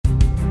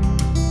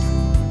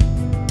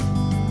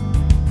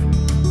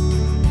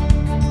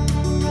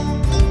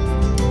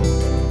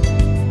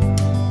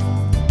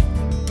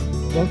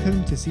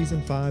Welcome to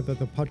Season 5 of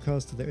the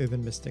podcast of the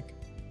Urban Mystic.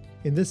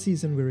 In this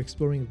season, we're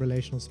exploring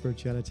relational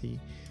spirituality,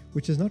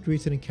 which is not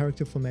rooted in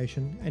character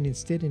formation and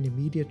instead in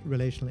immediate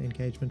relational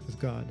engagement with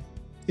God.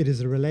 It is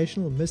a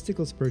relational,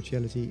 mystical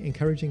spirituality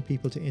encouraging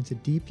people to enter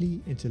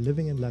deeply into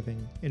living and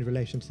loving in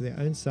relation to their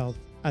own self,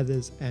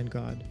 others, and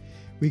God.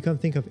 We can't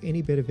think of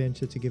any better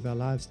venture to give our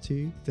lives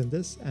to than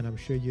this, and I'm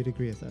sure you'd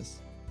agree with us.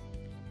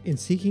 In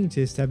seeking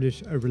to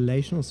establish a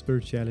relational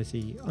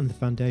spirituality on the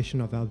foundation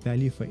of our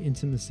value for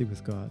intimacy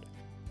with God,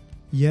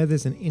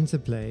 there's an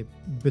interplay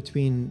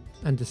between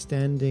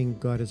understanding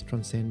God as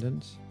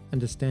transcendent,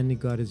 understanding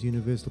God as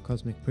universal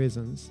cosmic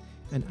presence,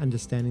 and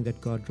understanding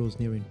that God draws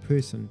near in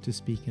person to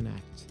speak and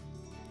act.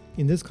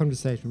 In this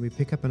conversation, we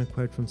pick up on a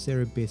quote from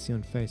Sarah Bessey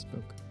on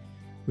Facebook,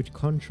 which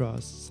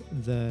contrasts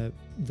the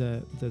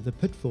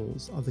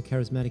pitfalls of the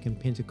charismatic and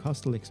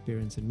Pentecostal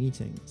experience in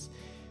meetings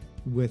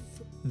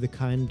with the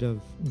kind of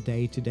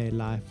day-to-day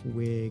life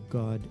where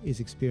God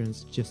is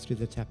experienced just through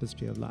the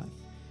tapestry of life.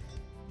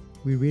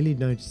 We really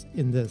notice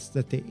in this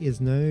that there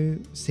is no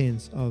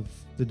sense of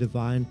the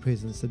divine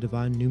presence, the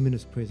divine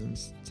numinous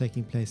presence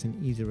taking place in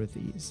either of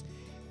these.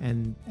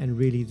 And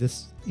really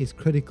this is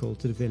critical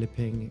to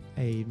developing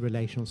a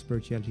relational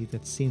spirituality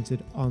that's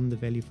centered on the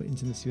value for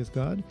intimacy with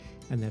God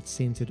and that's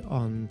centered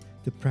on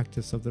the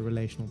practice of the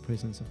relational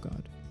presence of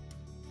God.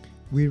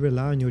 We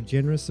rely on your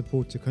generous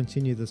support to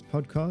continue this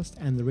podcast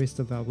and the rest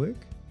of our work.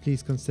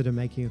 Please consider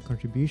making a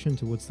contribution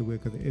towards the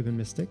work of the Urban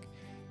Mystic.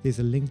 There's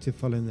a link to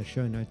follow in the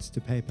show notes to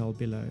PayPal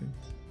below.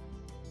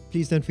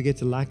 Please don't forget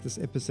to like this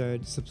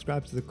episode,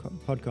 subscribe to the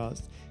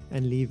podcast,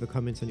 and leave a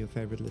comment on your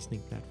favorite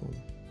listening platform.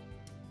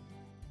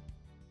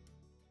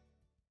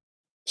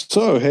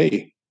 So,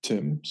 hey,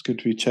 Tim, it's good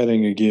to be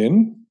chatting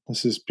again.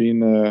 This has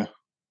been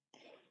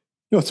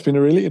it's been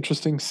a really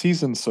interesting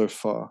season so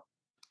far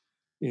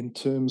in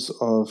terms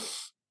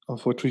of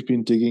what we've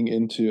been digging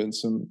into, and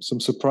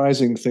some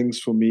surprising things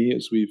for me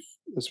as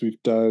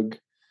we've dug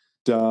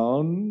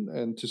down,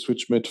 and to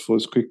switch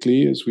metaphors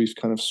quickly, as we've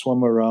kind of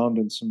swum around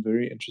in some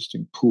very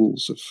interesting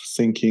pools of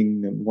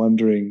thinking and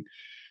wondering,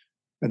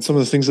 and some of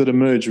the things that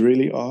emerge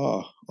really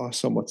are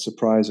somewhat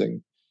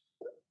surprising,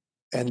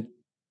 and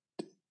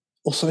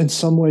also in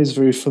some ways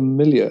very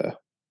familiar,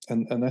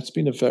 and that's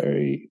been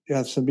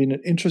it's been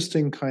an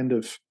interesting kind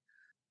of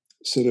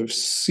sort of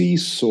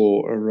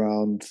seesaw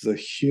around the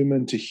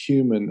human to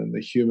human and the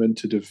human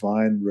to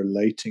divine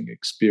relating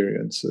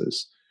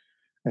experiences,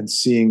 and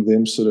seeing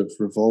them sort of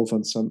revolve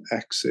on some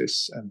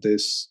axis. And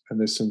there's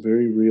some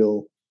very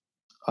real,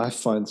 I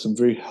find some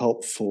very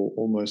helpful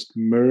almost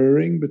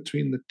mirroring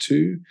between the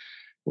two,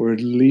 or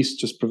at least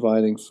just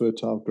providing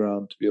fertile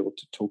ground to be able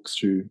to talk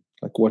through,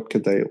 like, what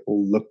could they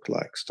all look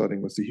like,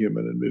 starting with the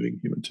human and moving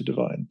human to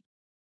divine.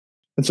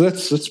 And so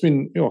that's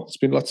been, it's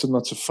been lots and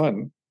lots of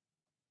fun.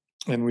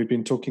 And we've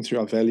been talking through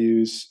our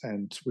values,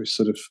 and we're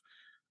sort of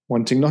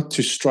wanting not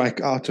to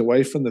strike out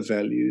away from the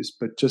values,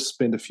 but just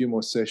spend a few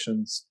more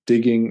sessions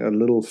digging a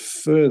little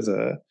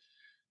further,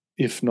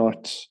 if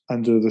not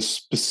under the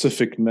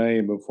specific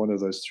name of one of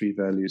those three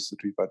values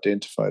that we've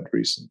identified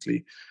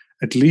recently,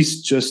 at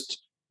least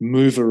just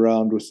move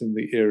around within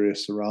the area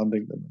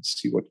surrounding them and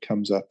see what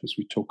comes up as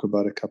we talk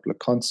about a couple of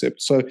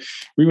concepts. So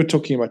we were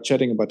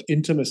chatting about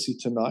intimacy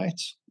tonight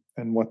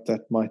and what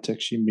that might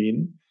actually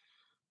mean.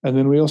 And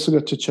then we also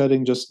got to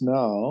chatting just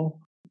now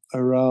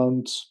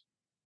around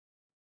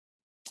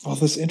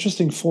this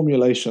interesting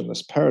formulation,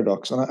 this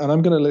paradox, and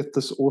I'm going to let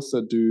this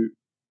author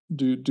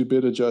do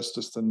better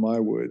justice than my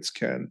words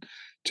can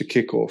to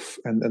kick off,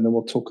 and then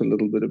we'll talk a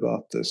little bit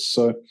about this.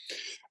 So,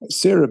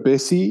 Sarah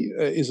Bessey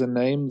is a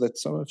name that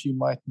some of you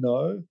might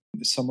know,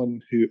 someone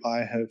who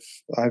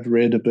I've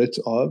read a bit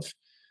of,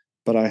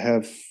 but I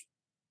have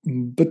a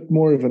bit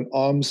more of an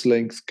arm's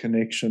length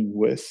connection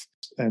with,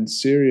 and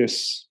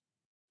serious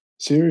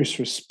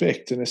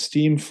respect and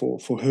esteem for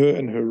her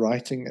and her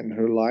writing and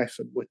her life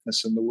and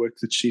witness and the work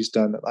that she's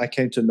done. And I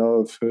came to know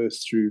of her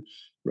through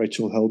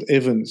Rachel Held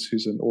Evans,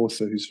 who's an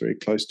author who's very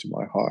close to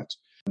my heart,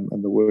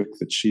 and the work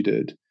that she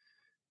did.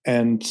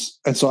 And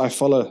so I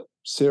follow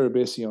Sarah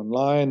Bessey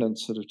online and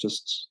sort of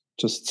just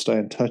stay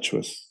in touch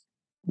with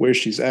where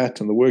she's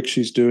at and the work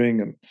she's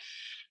doing,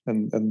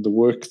 and the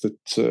work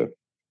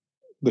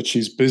that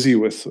she's busy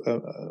with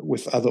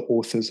other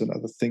authors and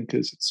other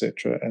thinkers,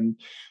 etc. And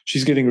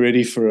she's getting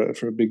ready for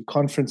a big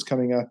conference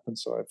coming up, and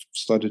so I've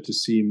started to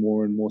see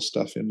more and more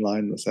stuff in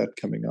line with that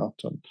coming out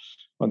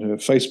on her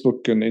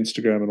Facebook and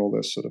Instagram and all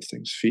those sort of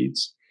things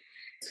feeds.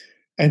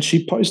 And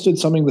she posted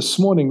something this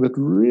morning that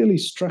really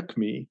struck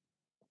me,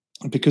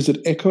 because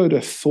it echoed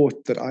a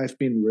thought that I've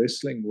been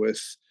wrestling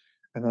with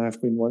and I've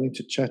been wanting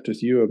to chat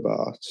with you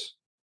about,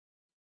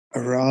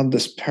 around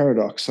this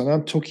paradox. And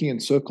I'm talking in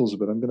circles a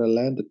bit. I'm going to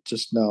land it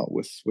just now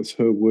with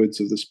her words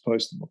of this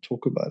post, and we'll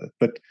talk about it.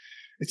 But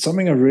it's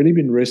something I've really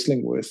been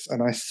wrestling with,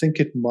 and I think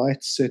it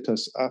might set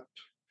us up,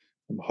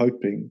 I'm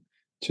hoping,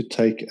 to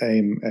take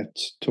aim at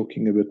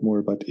talking a bit more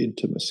about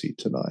intimacy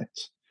tonight.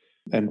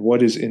 And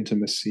what is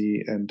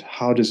intimacy, and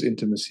how does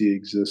intimacy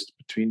exist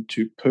between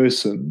two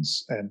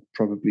persons, and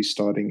probably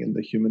starting in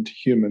the human to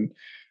human,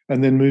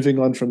 And then moving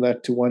on from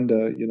that to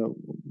wonder,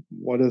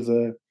 what are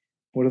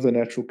the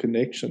natural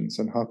connections,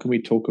 and how can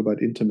we talk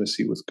about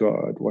intimacy with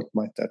God? What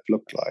might that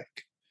look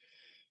like?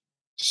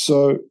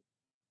 So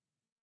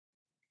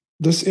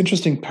this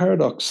interesting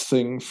paradox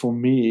thing for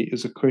me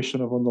is a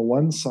question of, on the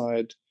one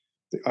side,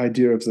 the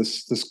idea of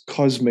this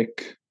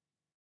cosmic,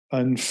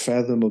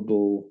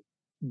 unfathomable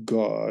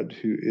God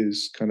who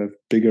is kind of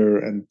bigger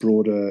and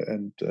broader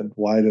and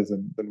wider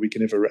than we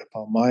can ever wrap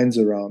our minds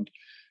around,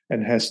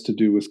 and has to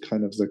do with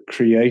kind of the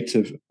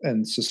creative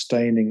and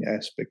sustaining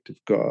aspect of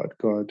God.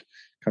 God,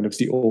 kind of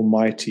the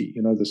Almighty,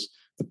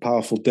 the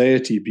powerful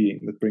deity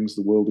being that brings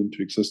the world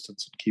into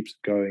existence and keeps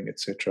it going,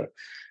 etc.,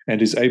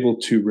 and is able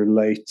to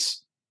relate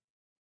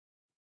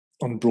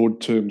on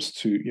broad terms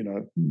to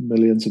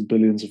millions and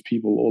billions of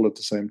people all at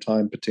the same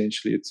time.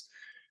 Potentially,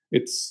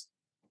 it's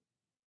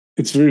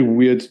very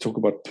weird to talk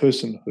about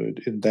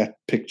personhood in that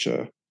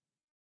picture,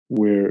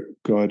 where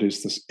God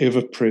is this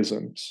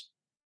ever-present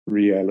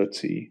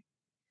reality.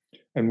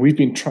 And we've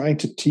been trying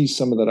to tease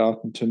some of that out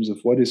in terms of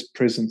what is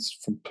presence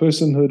from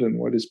personhood and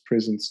what is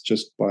presence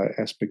just by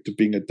aspect of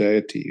being a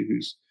deity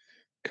who's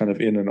kind of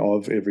in and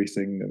of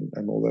everything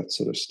and all that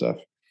sort of stuff.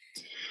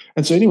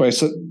 And so anyway,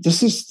 so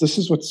this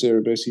is what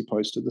Sarah Bessie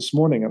posted this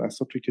morning, and I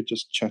thought we could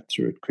just chat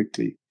through it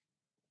quickly.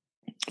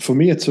 For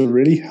me, it's a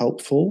really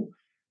helpful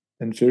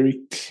and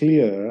very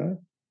clear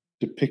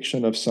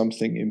depiction of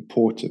something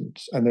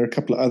important. And there are a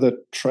couple of other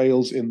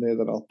trails in there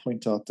that I'll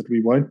point out that we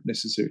won't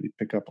necessarily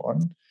pick up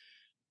on.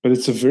 But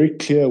it's a very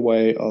clear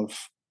way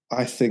of,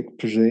 I think,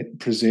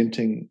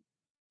 presenting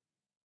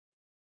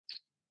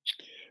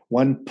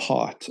one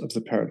part of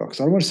the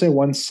paradox. I don't want to say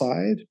one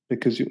side,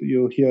 because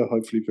you'll hear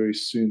hopefully very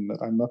soon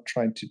that I'm not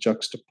trying to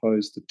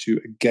juxtapose the two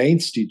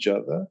against each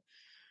other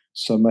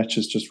so much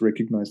as just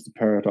recognize the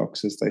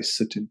paradox as they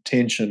sit in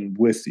tension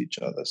with each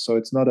other. So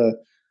it's not a,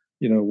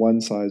 one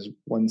side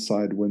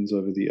wins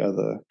over the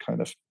other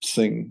kind of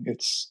thing.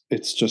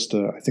 It's just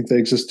I think they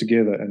exist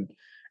together, and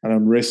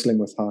I'm wrestling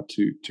with how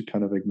to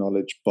kind of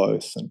acknowledge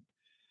both. And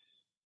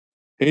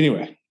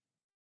anyway,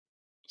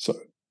 so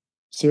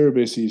Sarah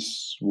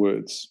Bessie's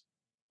words: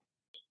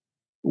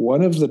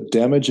 one of the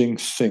damaging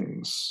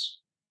things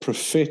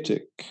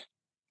prophetic,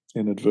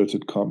 in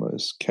inverted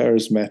commas,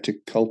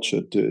 charismatic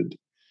culture did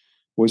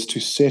was to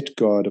set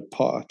God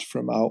apart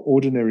from our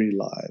ordinary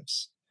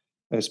lives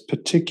as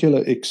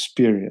particular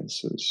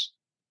experiences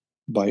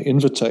by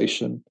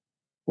invitation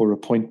or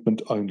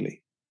appointment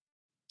only.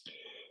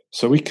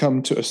 So we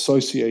come to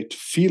associate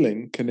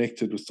feeling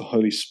connected with the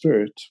Holy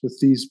Spirit with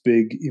these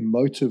big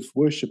emotive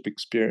worship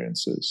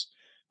experiences,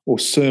 or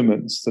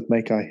sermons that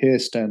make our hair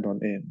stand on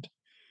end,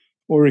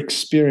 or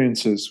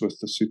experiences with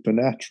the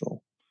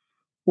supernatural,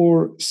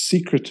 or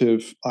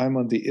secretive, I'm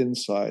on the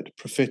inside,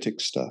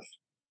 prophetic stuff.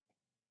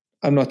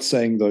 I'm not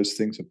saying those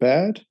things are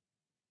bad,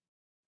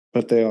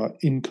 but they are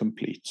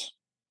incomplete.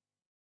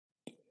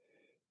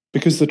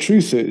 Because the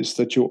truth is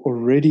that you're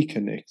already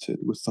connected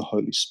with the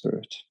Holy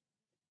Spirit.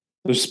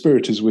 The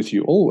Spirit is with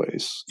you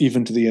always,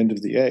 even to the end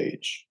of the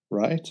age,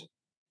 right?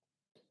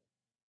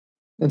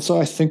 And so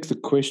I think the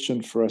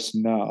question for us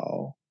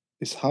now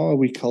is, how are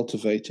we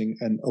cultivating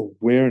an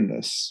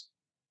awareness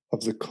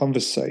of the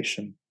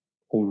conversation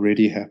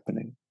already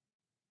happening?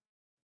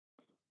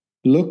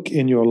 Look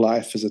in your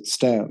life as it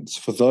stands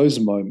for those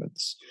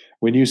moments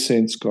when you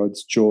sense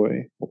God's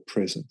joy or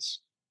presence,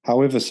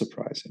 however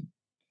surprising.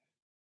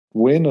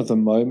 When are the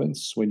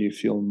moments when you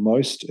feel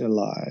most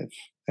alive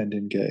and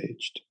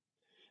engaged?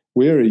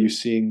 Where are you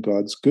seeing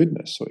God's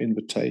goodness or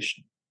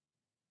invitation?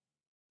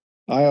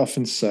 I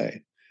often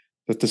say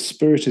that the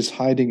Spirit is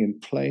hiding in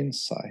plain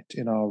sight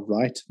in our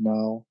right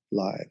now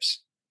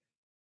lives.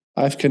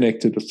 I've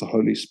connected with the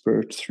Holy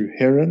Spirit through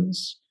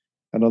herons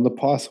and on the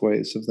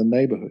pathways of the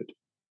neighborhood,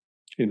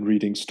 in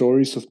reading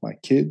stories with my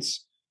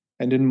kids,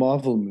 and in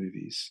Marvel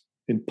movies,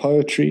 in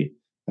poetry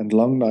and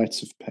long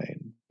nights of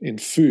pain, in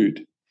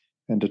food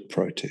and at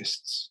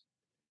protests.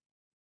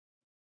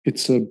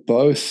 It's a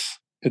both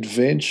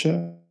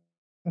adventure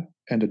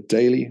and a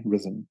daily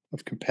rhythm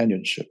of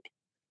companionship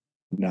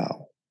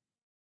now.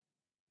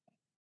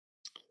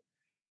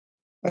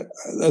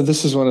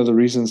 This is one of the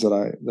reasons that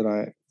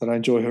I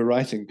enjoy her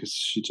writing, because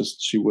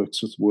she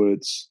works with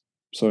words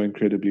so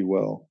incredibly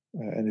well,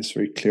 and is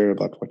very clear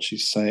about what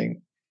she's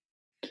saying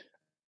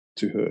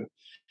to her.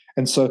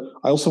 And so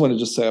I also want to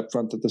just say up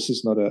front that this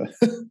is not a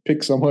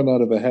pick someone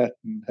out of a hat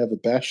and have a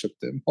bash at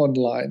them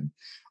online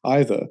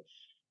either.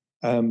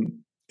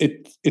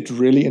 It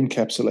really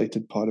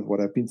encapsulated part of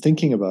what I've been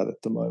thinking about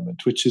at the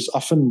moment, which is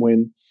often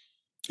when,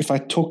 if I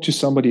talk to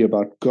somebody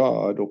about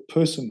God or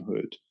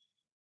personhood,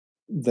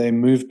 they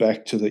move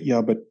back to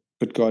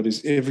but God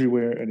is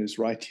everywhere and is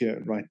right here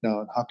and right now.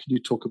 And how can you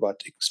talk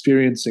about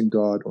experiencing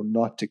God or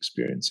not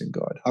experiencing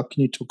God? How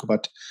can you talk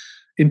about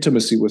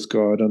intimacy with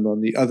God, and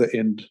on the other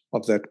end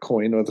of that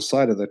coin, or the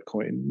side of that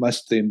coin,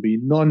 must then be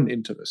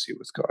non-intimacy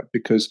with God,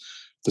 because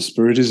the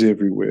Spirit is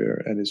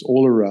everywhere and is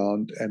all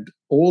around, and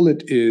all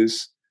it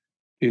is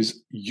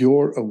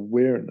your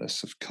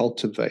awareness of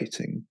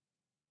cultivating.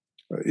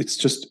 It's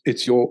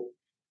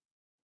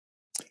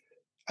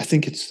I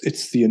think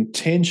it's the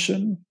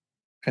intention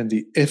and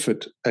the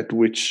effort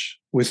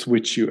with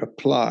which you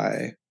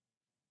apply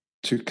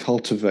to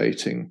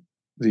cultivating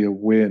the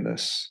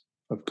awareness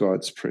of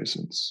God's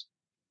presence.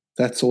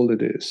 That's all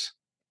it is.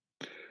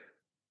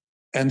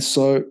 And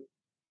so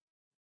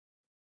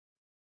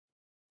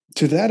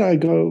to that I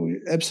go,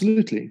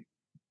 absolutely.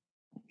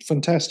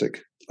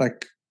 Fantastic.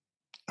 Like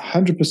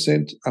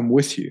 100% I'm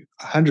with you.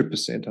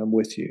 100% I'm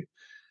with you.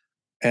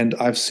 And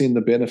I've seen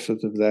the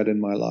benefit of that in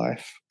my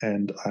life,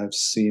 and I've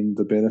seen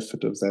the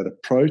benefit of that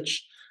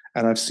approach,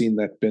 and I've seen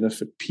that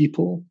benefit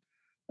people.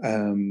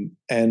 And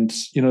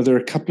there are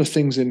a couple of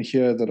things in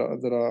here that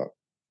are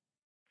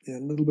a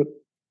little bit,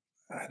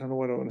 I don't know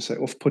what I want to say,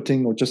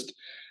 off-putting, or just,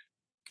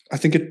 I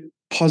think it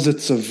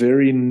posits a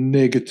very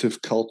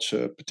negative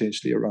culture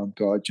potentially around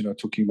God,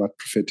 talking about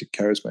prophetic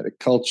charismatic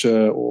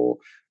culture, or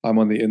I'm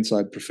on the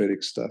inside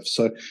prophetic stuff.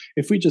 So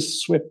if we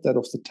just swept that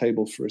off the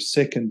table for a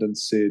second and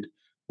said,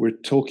 we're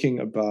talking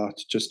about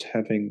just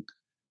having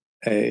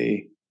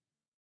a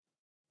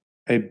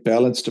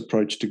balanced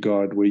approach to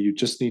God, where you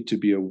just need to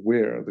be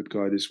aware that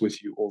God is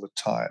with you all the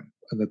time,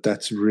 and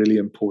that's really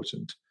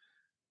important,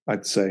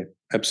 I'd say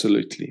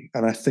absolutely.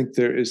 And I think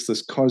there is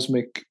this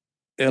cosmic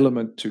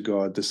element to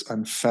God, this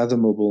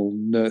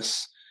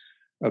unfathomableness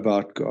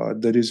about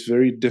God that is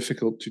very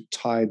difficult to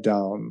tie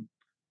down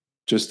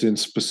just in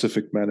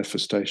specific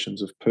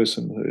manifestations of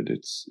personhood.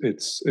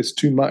 It's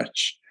too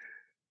much.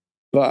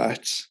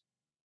 But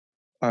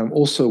I'm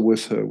also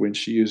with her when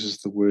she uses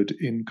the word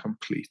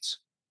incomplete.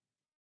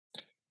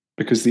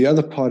 Because the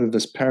other part of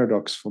this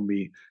paradox for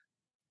me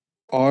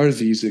are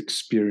these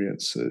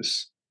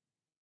experiences,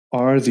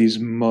 are these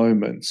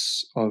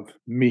moments of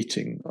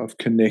meeting, of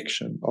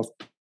connection, of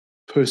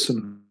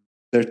person.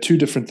 There are two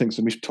different things,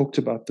 and we've talked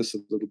about this a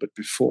little bit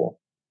before.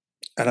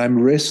 And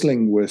I'm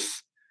wrestling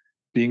with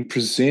being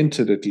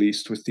presented, at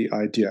least, with the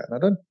idea. And I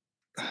don't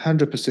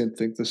 100%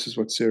 think this is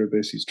what Sarah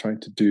Bessey is trying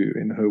to do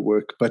in her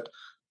work, but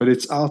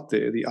it's out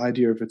there, the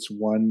idea of it's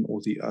one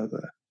or the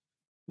other.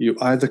 You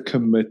either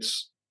commit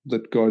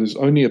that God is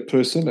only a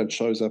person and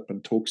shows up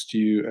and talks to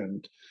you,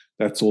 and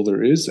that's all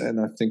there is. And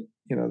I think,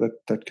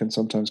 that can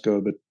sometimes go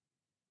a bit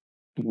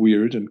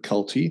weird and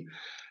culty.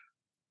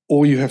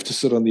 Or you have to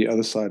sit on the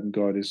other side and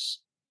God is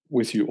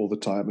with you all the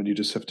time, and you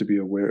just have to be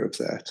aware of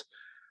that.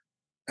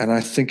 And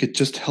I think it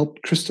just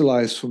helped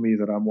crystallize for me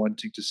that I'm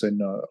wanting to say,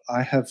 no,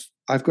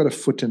 I've got a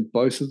foot in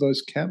both of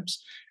those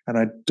camps. And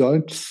I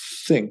don't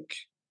think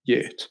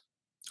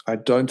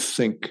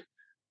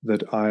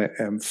that I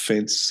am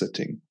fence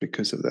sitting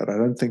because of that. I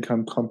don't think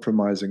I'm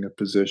compromising a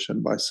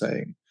position by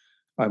saying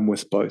I'm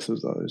with both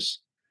of those.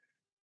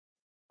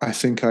 I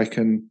think I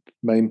can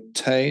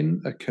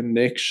maintain a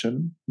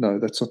connection. No,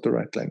 that's not the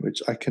right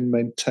language. I can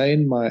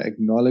maintain my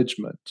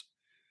acknowledgement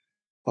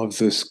of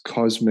this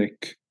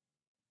cosmic,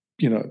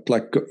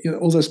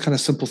 all those kind of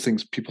simple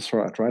things people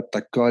throw out, right?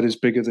 Like God is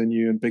bigger than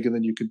you and bigger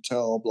than you can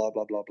tell, blah,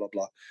 blah, blah, blah,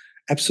 blah.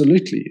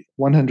 Absolutely,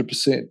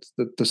 100%.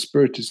 That the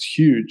Spirit is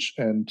huge.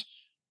 And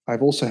I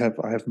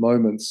have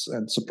moments,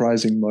 and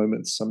surprising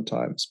moments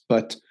sometimes,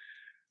 but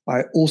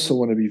I also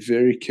want to be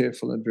very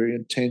careful and very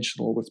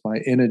intentional with my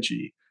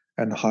energy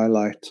and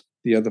highlight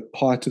the other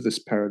part of this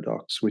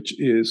paradox, which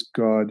is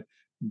God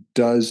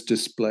does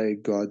display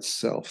God's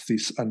self,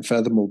 this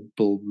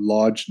unfathomable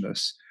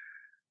largeness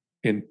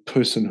in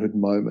personhood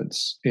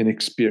moments, in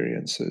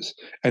experiences.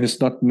 And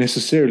it's not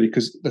necessarily,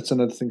 because that's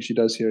another thing she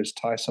does here, is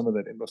tie some of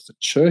that in with the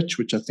church,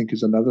 which I think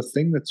is another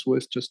thing that's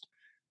worth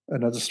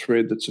another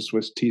thread that's just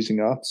worth teasing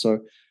out. So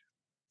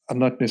I'm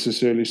not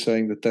necessarily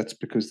saying that that's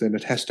because then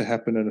it has to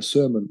happen in a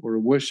sermon or a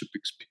worship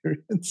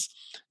experience.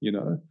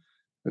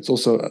 It's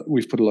also,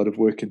 we've put a lot of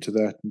work into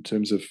that in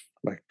terms of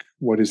like,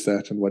 what is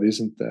that and what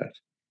isn't that?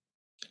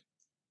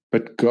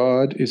 But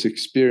God is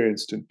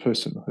experienced in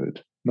personhood,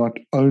 not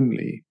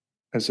only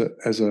as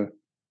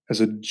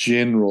a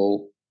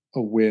general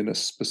awareness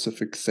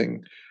specific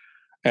thing.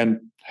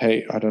 And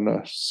hey, I don't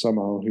know,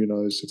 somehow, who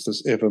knows if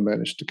this ever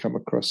managed to come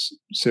across,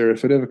 Sarah,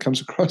 if it ever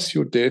comes across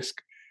your desk,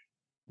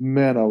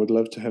 man, I would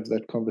love to have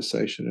that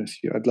conversation with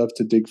you. I'd love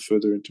to dig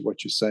further into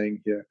what you're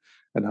saying here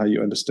and how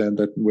you understand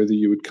that, and whether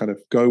you would kind of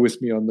go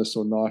with me on this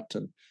or not.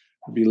 And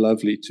it'd be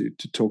lovely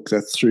to talk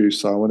that through.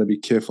 So I want to be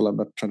careful. I'm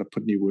not trying to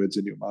put any words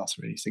in your mouth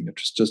or anything. It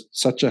was just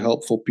such a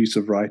helpful piece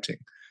of writing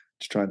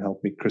to try and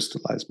help me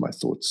crystallize my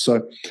thoughts.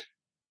 So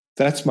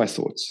that's my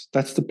thoughts.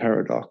 That's the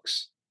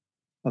paradox.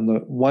 On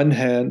the one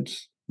hand,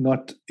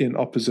 not in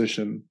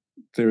opposition,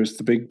 there is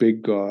the big,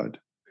 big God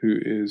who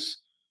is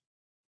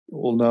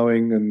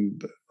all-knowing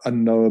and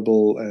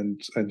unknowable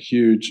and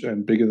huge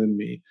and bigger than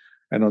me.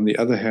 And on the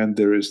other hand,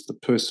 there is the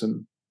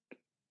person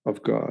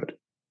of God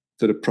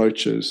that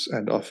approaches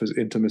and offers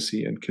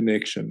intimacy and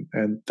connection.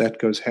 And that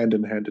goes hand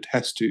in hand. It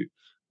has to,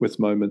 with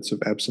moments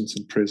of absence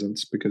and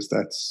presence, because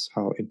that's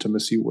how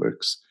intimacy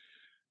works.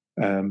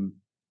 And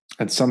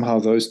somehow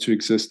those two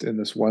exist in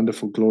this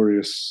wonderful,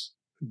 glorious,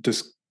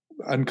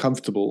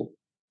 uncomfortable,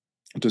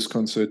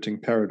 disconcerting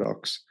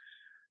paradox.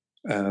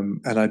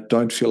 And I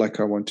don't feel like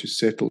I want to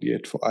settle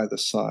yet for either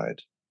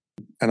side.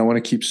 and I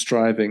want to keep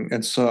striving.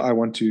 And so I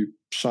want to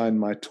shine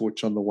my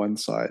torch on the one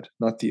side,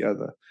 not the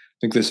other. I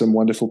think there's some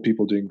wonderful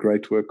people doing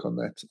great work on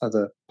that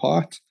other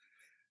part.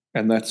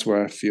 And that's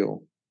where I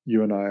feel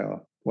you and I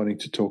are wanting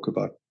to talk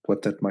about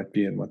what that might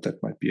be and what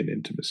that might be in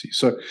intimacy.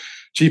 So,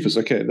 jeepers,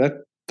 okay,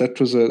 that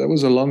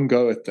was a long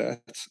go at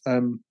that.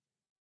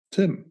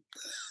 Tim,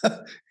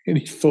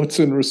 any thoughts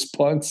in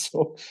response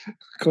or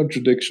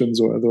contradictions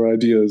or other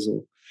ideas,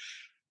 or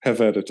have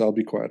at it? I'll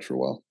be quiet for a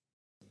while.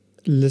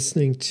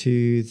 Listening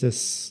to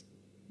this,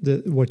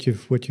 what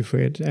you've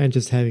read, and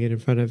just having it in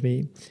front of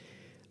me,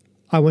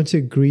 I want to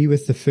agree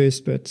with the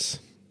first bit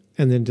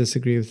and then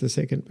disagree with the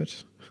second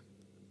bit.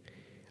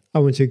 I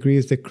want to agree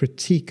with the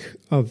critique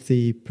of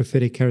the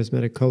prophetic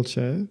charismatic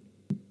culture,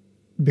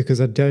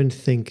 because I don't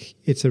think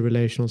it's a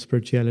relational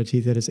spirituality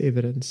that is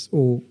evidence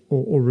or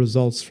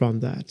results from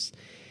that.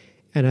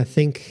 And I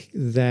think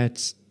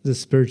that the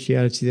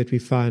spirituality that we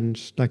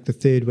find, like the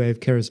third wave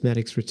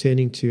charismatics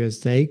returning to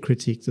as they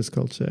critique this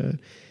culture,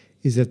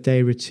 is that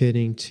they're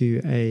returning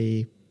to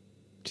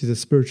the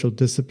spiritual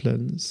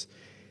disciplines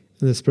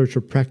and the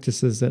spiritual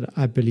practices that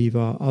I believe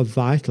are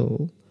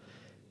vital,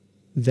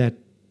 that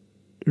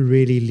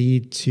really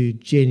lead to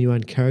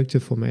genuine character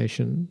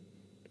formation,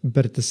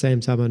 but at the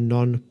same time are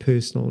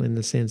non-personal in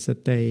the sense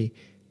that they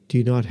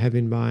do not have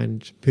in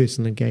mind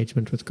personal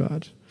engagement with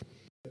God.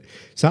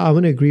 So I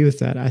want to agree with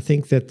that. I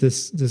think that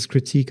this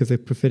critique of the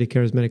prophetic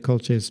charismatic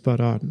culture is spot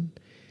on.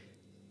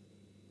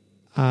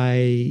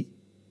 I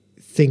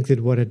think that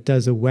what it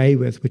does away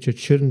with, which it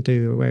shouldn't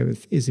do away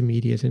with, is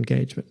immediate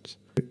engagement.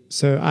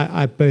 So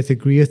I both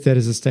agree with that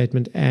as a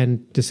statement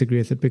and disagree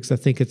with it, because I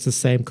think it's the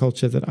same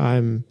culture that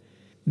I'm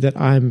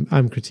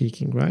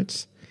critiquing,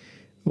 right?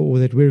 Or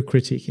that we're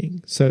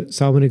critiquing. So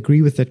I want to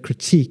agree with that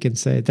critique and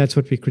say that's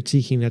what we're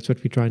critiquing, that's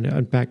what we're trying to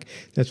unpack,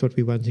 that's what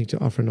we're wanting to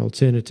offer an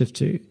alternative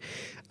to.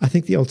 I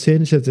think the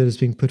alternative that is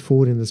being put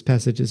forward in this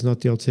passage is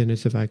not the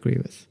alternative I agree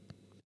with.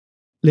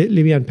 Let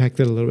me unpack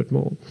that a little bit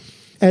more.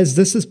 As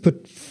this is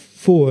put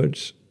forward,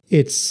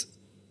 it's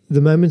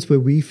the moments where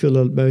we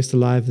feel most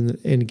alive and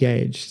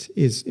engaged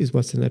is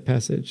what's in that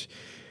passage.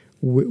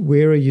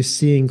 Where are you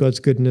seeing God's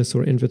goodness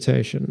or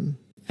invitation?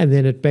 And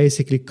then it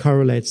basically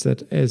correlates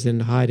that as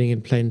in hiding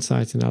in plain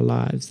sight in our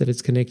lives, that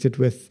it's connected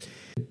with,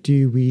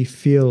 do we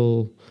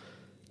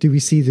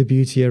see the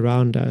beauty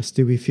around us?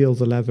 Do we feel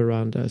the love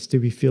around us?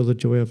 Do we feel the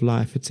joy of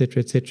life,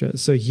 etc., etc.?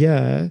 So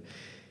here,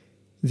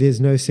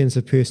 there's no sense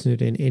of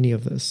personhood in any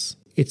of this.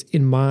 It's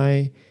in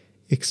my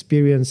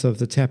experience of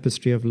the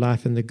tapestry of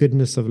life and the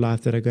goodness of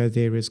life that I go,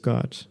 there is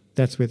God.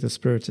 That's where the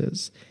Spirit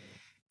is.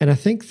 And I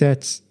think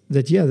that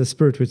the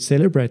Spirit would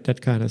celebrate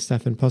that kind of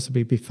stuff and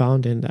possibly be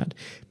found in that.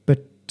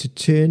 But to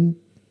turn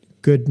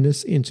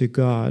goodness into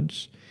God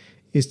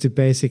is to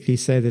basically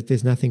say that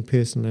there's nothing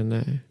personal in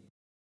there.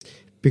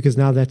 Because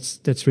now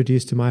that's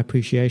reduced to my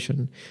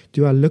appreciation.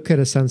 Do I look at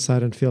a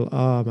sunset and feel,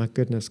 oh my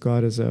goodness,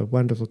 God is a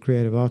wonderful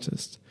creative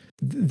artist?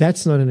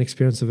 That's not an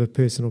experience of a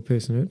personal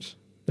personhood.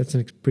 That's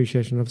an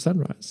appreciation of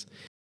sunrise.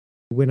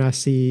 When I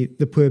see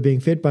the poor being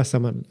fed by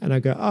someone and I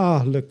go,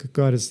 oh, look,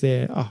 God is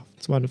there. Oh,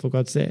 it's wonderful,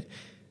 God's there.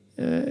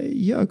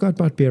 Yeah, God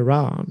might be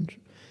around,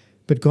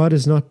 but God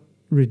is not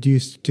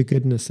reduced to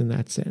goodness in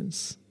that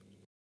sense.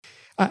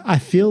 I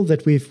feel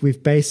that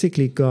we've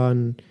basically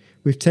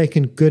we've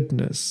taken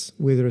goodness,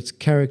 whether it's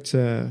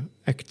character,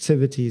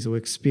 activities, or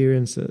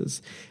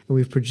experiences, and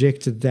we've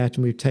projected that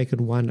and we've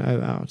taken one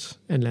O out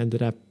and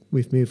landed up,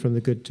 we've moved from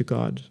the good to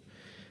God.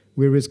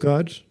 Where is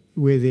God?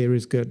 Where there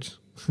is good.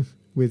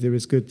 Where there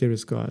is good, there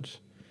is God.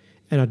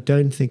 And I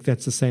don't think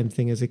that's the same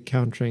thing as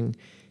encountering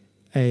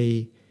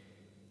a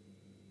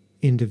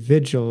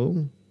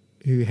individual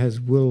who has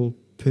will,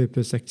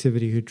 purpose,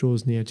 activity, who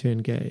draws near to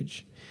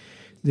engage.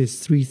 There's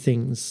three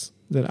things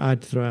that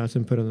I'd throw out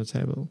and put on the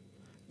table.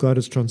 God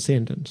is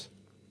transcendent.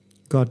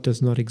 God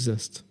does not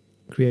exist.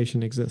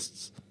 Creation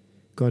exists.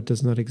 God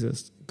does not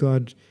exist.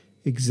 God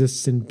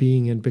exists in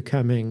being and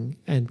becoming,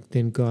 and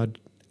then God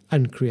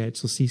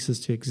uncreates or ceases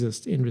to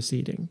exist in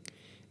receding.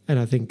 And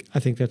I think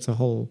there's a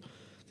whole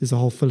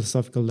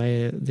philosophical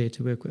layer there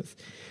to work with.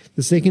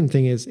 The second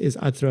thing is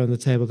I'd throw on the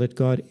table that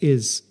God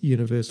is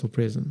universal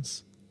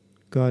presence.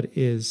 God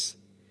is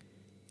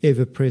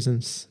ever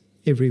presence,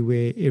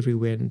 everywhere,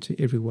 everywhen,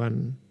 to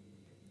everyone.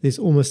 There's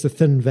almost a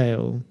thin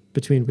veil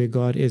between where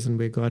God is and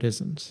where God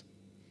isn't.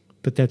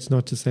 But that's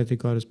not to say that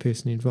God is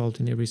personally involved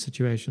in every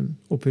situation,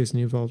 or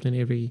personally involved in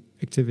every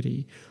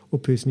activity, or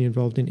personally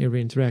involved in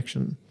every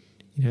interaction.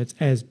 It's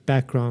as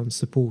background,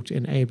 support,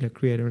 enabler,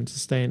 creator, and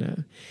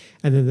sustainer.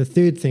 And then the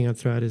third thing I'd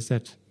throw out is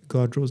that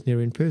God draws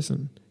near in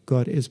person.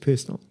 God is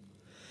personal.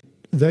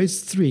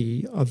 Those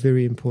three are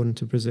very important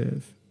to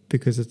preserve,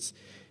 because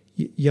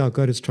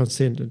God is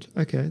transcendent.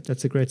 Okay,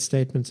 that's a great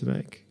statement to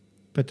make.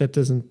 But that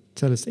doesn't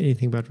tell us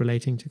anything about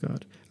relating to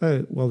God.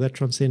 Oh, well, that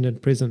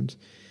transcendent present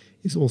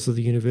is also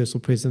the universal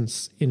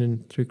presence in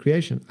and through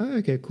creation. Oh,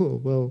 okay, cool.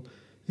 Well,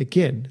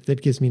 again,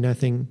 that gives me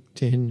nothing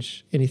to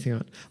hinge anything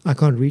on. I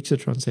can't reach the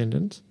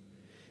transcendent,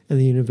 and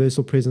the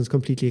universal presence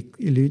completely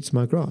eludes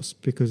my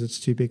grasp because it's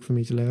too big for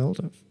me to lay hold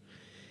of.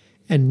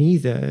 And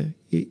neither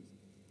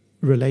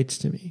relates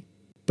to me.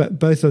 But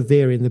both are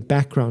there in the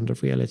background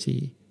of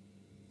reality,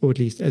 or at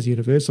least as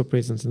universal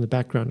presence in the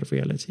background of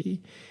reality,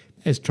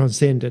 as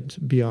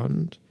transcendent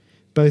beyond.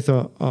 Both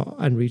are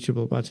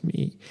unreachable but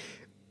me.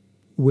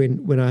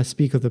 When I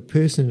speak of the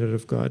personhood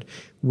of God,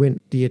 when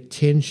the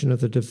attention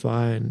of the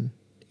divine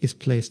is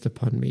placed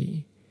upon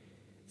me,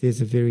 there's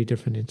a very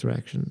different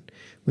interaction.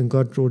 When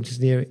God draws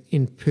near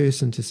in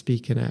person to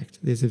speak and act,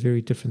 there's a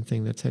very different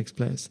thing that takes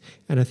place.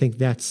 And I think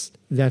that's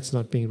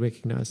not being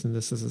recognized in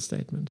this as a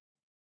statement.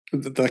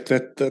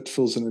 That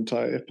fills an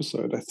entire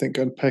episode, I think,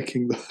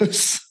 unpacking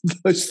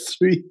those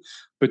three.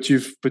 But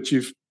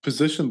you've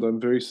positioned them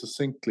very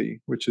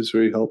succinctly, which is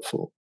very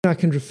helpful. I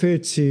can refer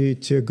to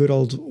a good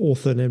old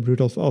author named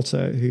Rudolf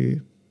Otto, who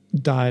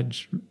died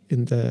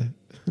in the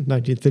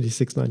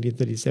 1936,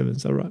 1937,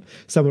 so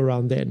somewhere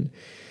around then.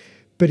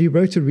 But he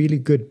wrote a really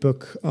good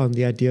book on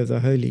the idea of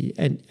the holy,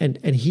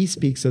 and he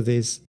speaks of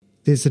there's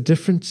a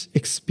different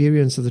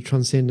experience of the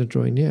transcendent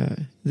drawing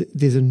near.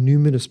 There's a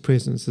numinous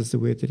presence is the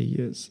word that he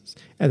uses.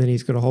 And then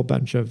he's got a whole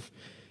bunch of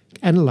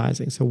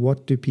analyzing. So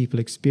what do people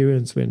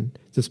experience when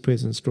this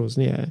presence draws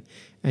near?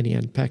 And he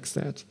unpacks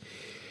that.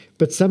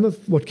 But some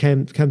of what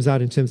comes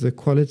out in terms of the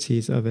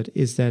qualities of it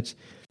is that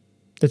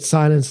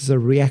silence is a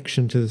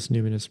reaction to this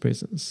numinous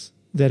presence.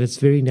 That it's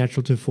very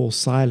natural to fall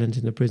silent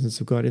in the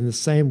presence of God in the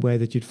same way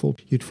that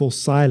you'd fall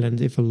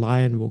silent if a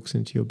lion walks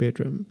into your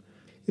bedroom.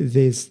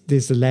 There's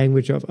the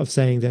language of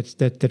saying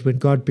that when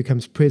God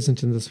becomes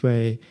present in this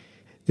way,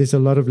 there's a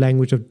lot of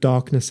language of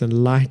darkness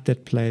and light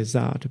that plays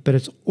out. But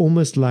it's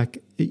almost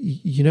like,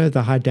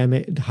 the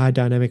high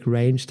dynamic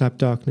range type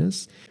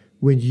darkness.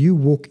 When you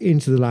walk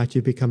into the light,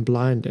 you become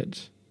blinded.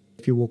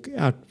 If you walk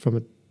out from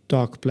a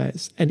dark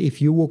place. And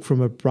if you walk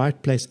from a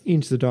bright place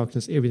into the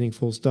darkness, everything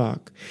falls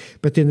dark.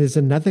 But then there's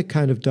another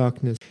kind of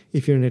darkness.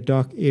 If you're in a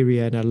dark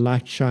area and a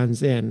light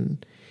shines in,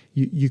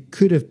 you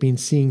could have been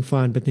seeing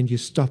fine, but then you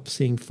stop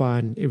seeing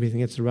fine everything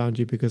that's around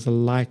you because the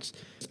light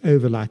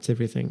overlights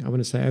everything. I want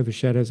to say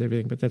overshadows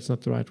everything, but that's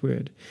not the right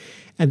word.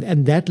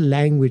 And that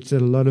language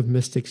that a lot of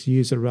mystics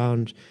use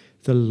around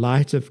the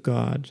light of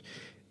God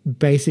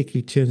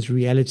basically turns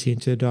reality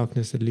into a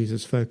darkness that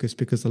loses focus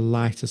because the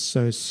light is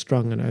so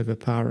strong and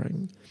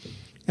overpowering.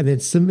 And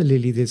then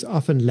similarly, there's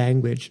often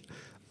language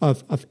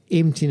of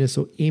emptiness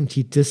or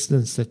empty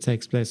distance that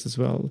takes place as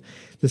well.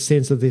 The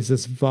sense of there's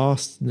this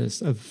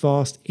vastness, a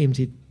vast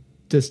empty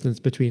distance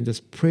between this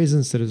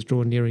presence that is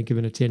drawn near and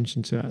given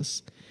attention to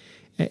us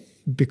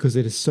because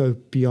it is so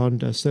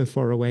beyond us, so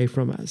far away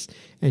from us.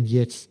 And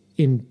yet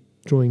in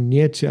drawing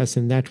near to us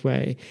in that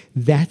way,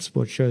 that's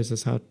what shows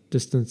us how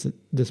distant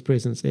this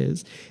presence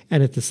is.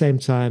 And at the same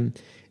time,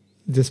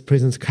 this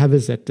presence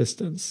covers that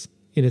distance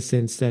in a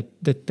sense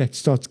that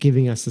starts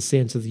giving us a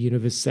sense of the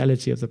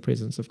universality of the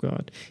presence of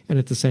God, and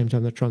at the same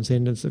time the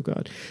transcendence of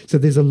God. So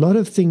there's a lot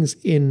of things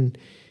in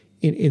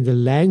the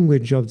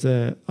language of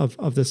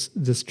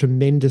this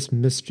tremendous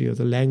mystery, or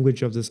the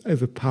language of this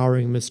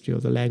overpowering mystery, or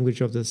the language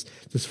of this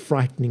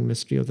frightening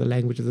mystery, or the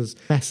language of this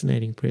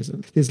fascinating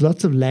presence. There's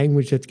lots of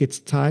language that gets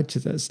tied to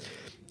this.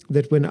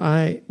 That when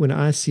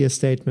I see a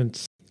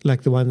statement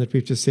like the one that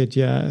we've just said,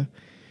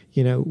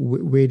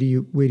 where do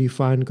you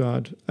find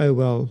God? Oh,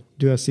 well,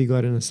 do I see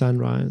God in a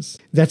sunrise?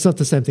 That's not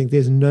the same thing.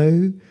 There's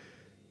no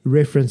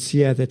reference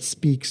here that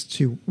speaks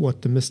to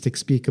what the mystics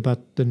speak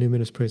about the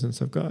numinous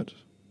presence of God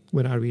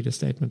when I read a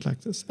statement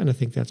like this. And I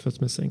think that's what's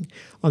missing.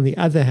 On the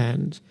other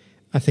hand,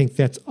 I think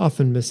that's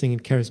often missing in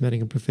charismatic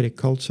and prophetic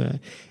culture.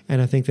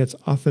 And I think that's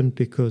often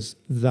because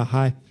the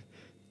hype,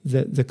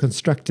 the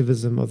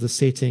constructivism of the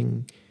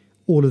setting,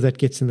 all of that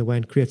gets in the way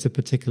and creates a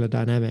particular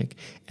dynamic.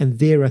 And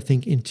there, I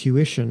think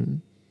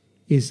intuition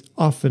is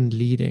often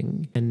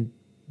leading and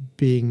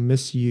being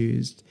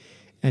misused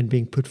and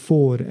being put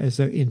forward as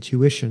though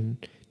intuition,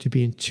 to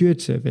be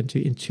intuitive and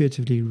to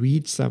intuitively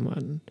read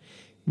someone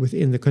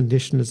within the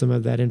conditionalism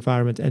of that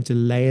environment and to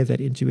layer that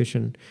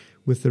intuition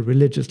with the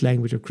religious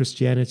language of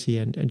Christianity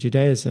and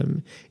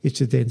Judaism, is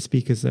to then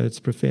speak as though it's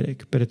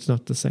prophetic, but it's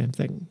not the same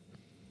thing.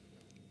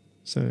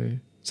 So,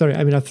 sorry,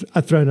 I mean,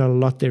 I've thrown out a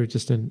lot there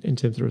just in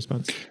terms of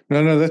response.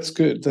 No, that's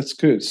good. That's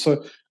good.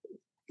 So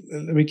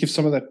let me give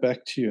some of that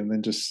back to you and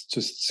then just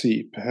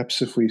see,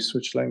 perhaps if we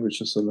switch language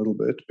just a little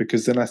bit,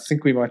 because then I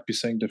think we might be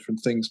saying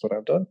different things, but I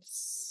don't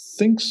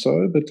think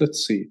so, but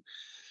let's see.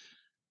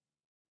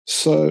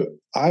 So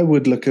I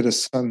would look at a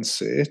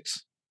sunset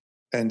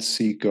and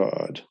see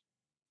God,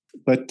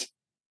 but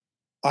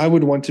I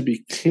would want to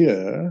be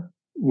clear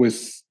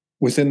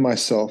within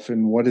myself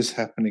in what is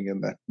happening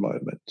in that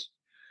moment.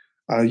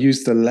 I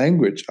use the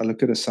language. I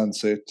look at a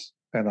sunset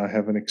and I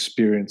have an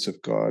experience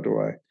of God,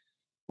 or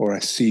I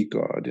see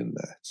God in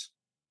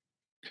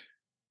that.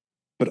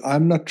 But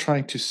I'm not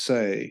trying to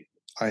say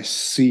I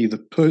see the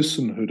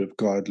personhood of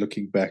God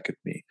looking back at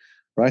me,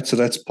 right? So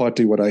that's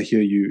partly what I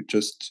hear you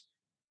just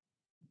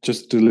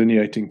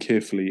delineating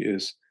carefully,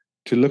 is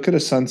to look at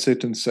a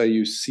sunset and say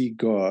you see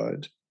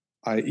God,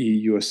 i.e.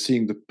 you are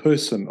seeing the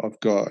person of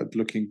God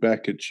looking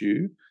back at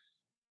you,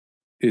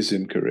 is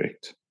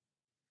incorrect.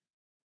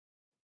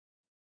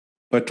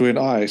 But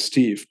when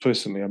Steve,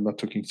 personally, I'm not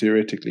talking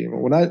theoretically,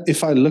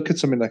 if I look at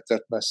something like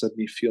that and I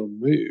suddenly feel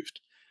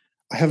moved,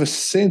 I have a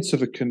sense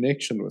of a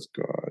connection with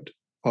God,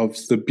 of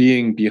the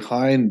being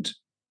behind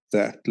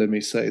that, let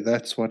me say.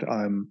 That's what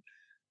I'm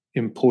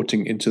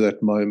importing into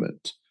that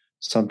moment.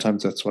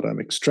 Sometimes that's what I'm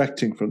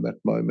extracting from that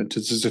moment.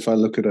 It's as if I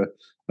look at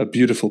a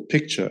beautiful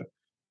picture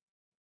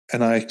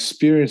and I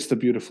experience the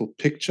beautiful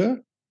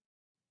picture,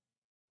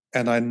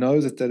 and I know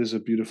that that is a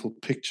beautiful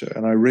picture,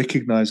 and I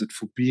recognize it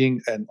for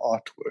being an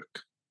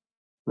artwork,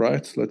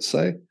 right? Let's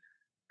say.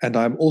 And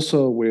I'm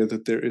also aware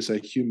that there is a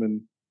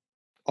human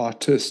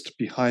artist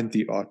behind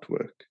the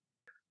artwork.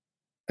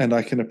 And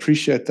I can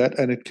appreciate that,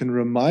 and it can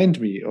remind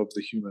me of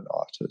the human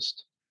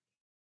artist.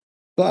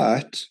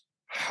 But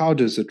how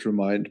does it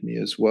remind me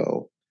as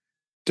well?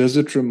 Does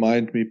it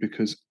remind me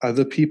because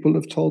other people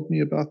have told me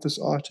about this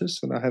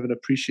artist and I have an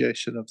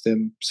appreciation of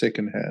them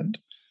secondhand?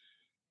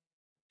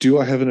 Do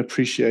I have an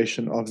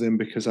appreciation of them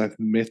because I've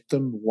met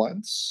them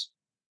once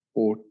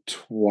or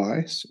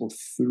twice or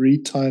 3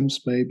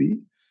 times maybe?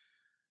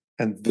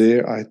 And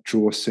there I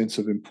draw a sense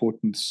of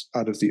importance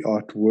out of the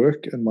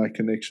artwork and my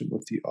connection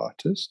with the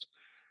artist?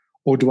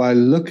 Or do I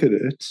look at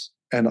it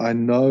and I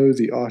know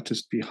the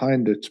artist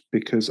behind it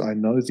because I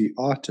know the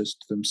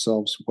artist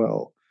themselves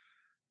well,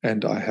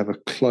 and I have a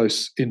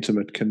close,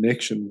 intimate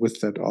connection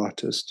with that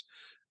artist?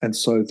 And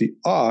so the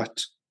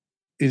art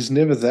is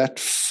never that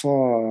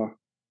far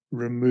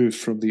removed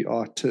from the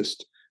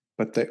artist,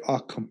 but they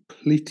are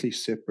completely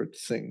separate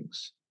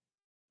things.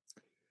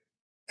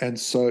 And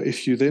so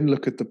if you then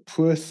look at the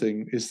poor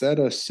thing, is that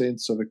a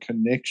sense of a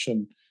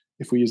connection?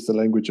 If we use the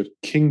language of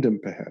kingdom,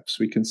 perhaps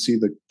we can see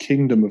the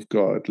kingdom of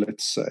God,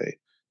 let's say,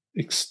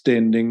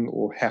 extending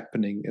or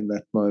happening in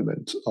that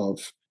moment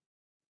of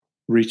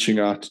reaching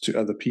out to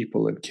other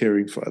people and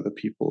caring for other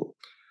people.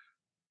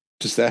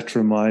 Does that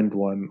remind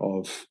one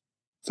of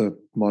the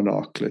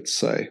monarch, let's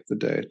say, the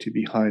deity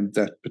behind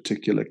that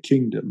particular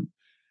kingdom?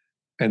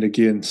 And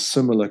again,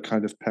 similar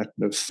kind of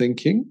pattern of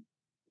thinking.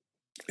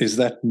 Is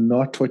that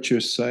not what you're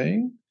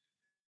saying?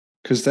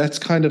 Because that's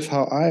kind of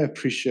how I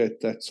appreciate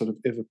that sort of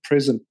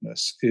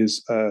ever-presentness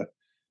is,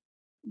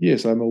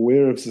 yes, I'm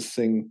aware of the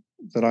thing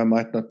that I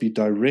might not be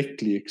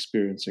directly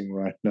experiencing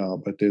right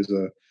now, but there's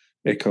a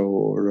echo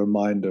or a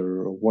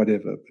reminder or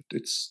whatever. But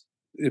it's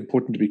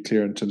important to be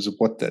clear in terms of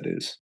what that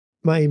is.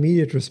 My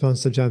immediate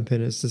response to jump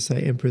in is to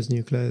say Emperor's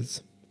New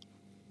Clothes.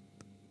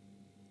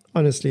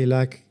 Honestly,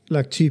 like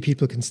two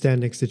people can stand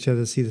next to each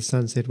other, see the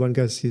sunset. One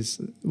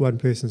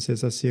person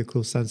says, I see a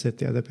cool sunset.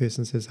 The other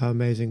person says, how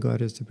amazing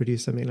God is to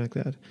produce something like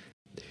that.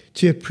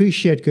 To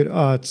appreciate good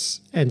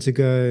arts and to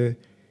go,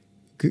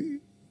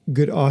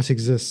 good art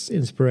exists,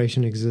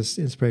 inspiration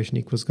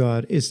equals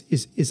God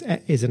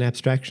is an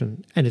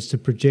abstraction. And it's to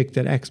project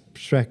that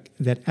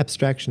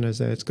abstraction as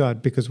though it's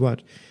God. Because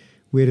what?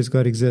 Where does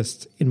God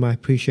exist? In my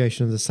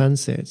appreciation of the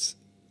sunsets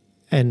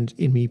and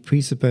in me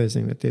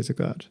presupposing that there's a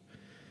God.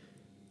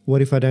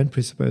 What if I don't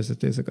presuppose that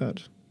there's a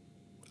God?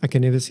 I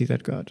can never see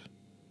that God.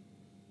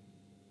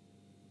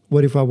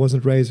 What if I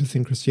wasn't raised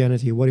within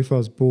Christianity? What if I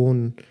was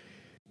born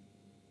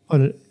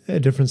on a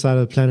different side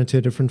of the planet to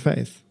a different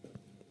faith?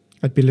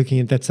 I'd be looking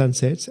at that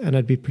sunset and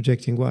I'd be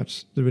projecting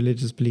what? The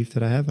religious belief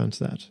that I have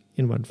onto that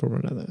in one form or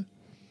another.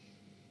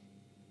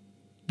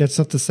 That's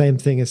not the same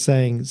thing as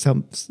saying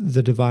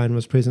the divine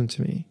was present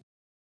to me.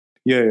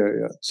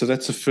 Yeah. So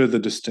that's a further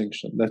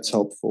distinction. That's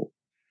helpful.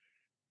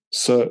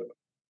 So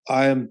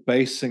I am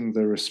basing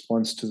the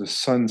response to the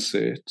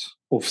sunset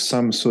off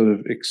some sort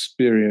of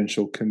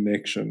experiential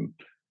connection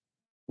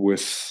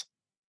with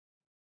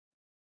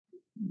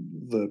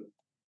it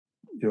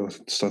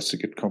starts to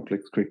get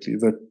complex quickly,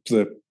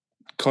 the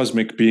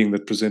cosmic being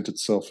that presents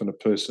itself in a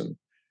person,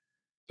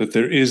 that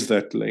there is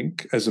that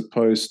link, as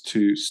opposed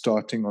to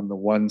starting on the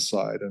one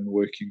side and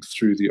working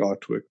through the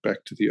artwork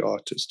back to the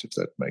artist, if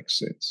that makes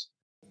sense.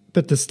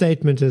 But the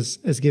statement as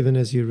given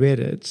as you read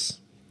it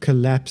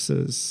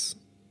collapses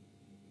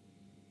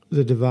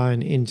the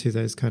divine into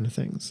those kind of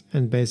things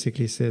and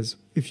basically says,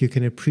 if you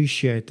can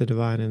appreciate the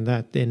divine in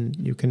that, then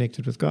you're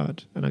connected with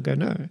God. And I go,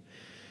 no.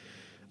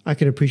 I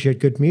can appreciate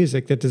good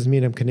music. That doesn't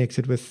mean I'm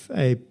connected with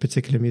a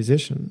particular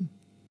musician.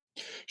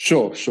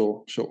 Sure.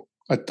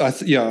 I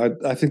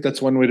think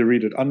that's one way to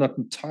read it. I'm not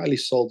entirely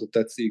sold that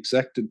that's the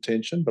exact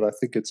intention, but I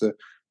think it's a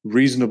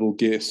reasonable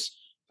guess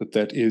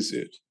that is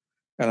it.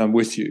 And I'm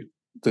with you.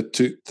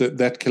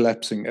 That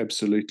collapsing,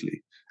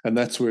 absolutely. And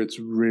that's where it's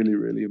really,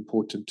 really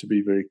important to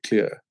be very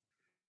clear.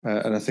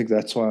 And I think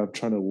that's why I'm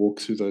trying to walk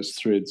through those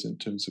threads in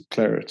terms of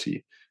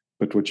clarity.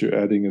 But what you're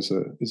adding is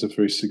a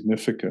very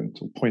significant,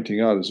 or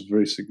pointing out is a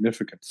very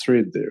significant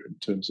thread there in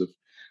terms of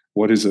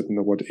what is it and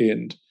at what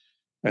end.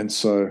 And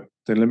so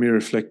then let me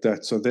reflect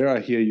that. So there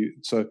I hear you.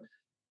 So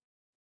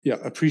yeah,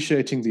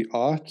 appreciating the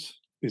art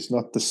is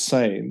not the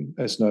same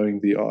as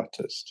knowing the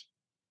artist,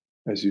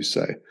 as you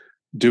say.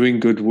 Doing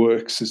good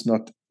works is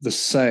not the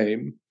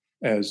same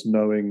as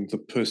knowing the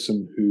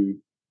person who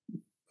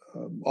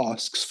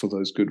asks for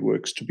those good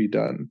works to be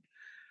done.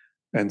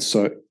 And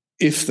so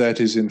if that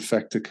is in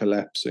fact a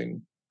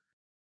collapsing,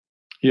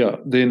 Yeah,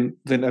 then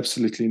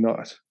absolutely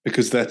not,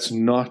 because that's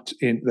not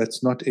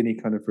any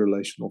kind of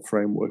relational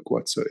framework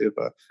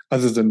whatsoever,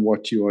 other than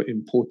what you are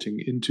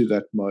importing into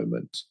that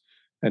moment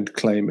and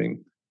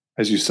claiming,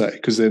 as you say,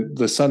 because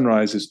the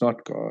sunrise is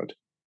not God.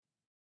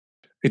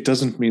 It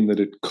doesn't mean that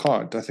it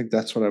can't. I think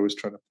that's what I was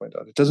trying to point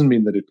out. It doesn't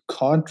mean that it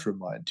can't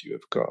remind you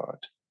of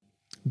God.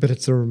 But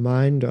it's a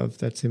reminder of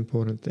that's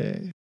important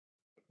there.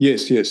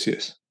 Yes.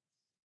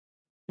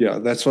 Yeah,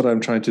 that's what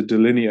I'm trying to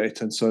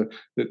delineate. And so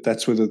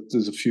that's where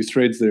there's a few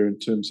threads there in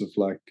terms of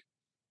like,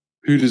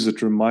 who does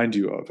it remind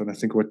you of? And I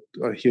think what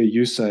I hear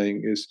you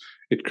saying is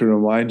it can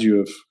remind you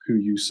of who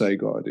you say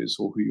God is,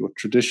 or who your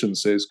tradition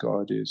says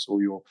God is,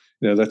 or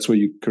that's where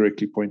you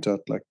correctly point out,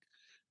 like,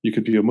 you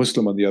could be a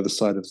Muslim on the other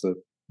side of the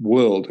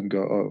world and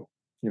go, oh,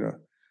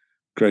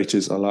 great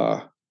is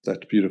Allah,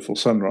 that beautiful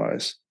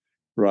sunrise,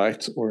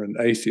 right? Or an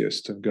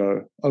atheist and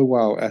go, oh,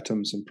 wow,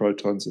 atoms and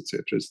protons,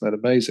 etc. Isn't that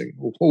amazing?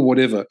 Or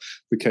whatever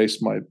the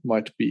case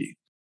might be.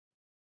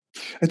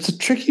 It's a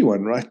tricky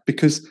one, right?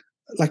 Because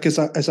like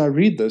as I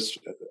read this,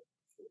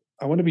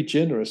 I want to be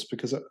generous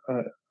because of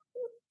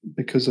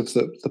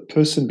the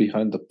person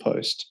behind the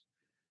post.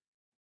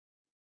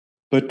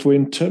 But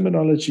when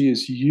terminology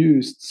is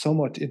used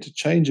somewhat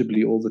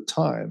interchangeably all the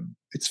time,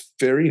 it's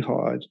very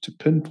hard to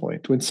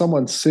pinpoint. When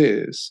someone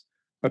says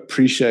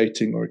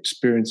appreciating or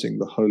experiencing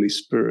the Holy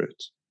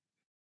Spirit,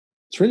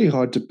 it's really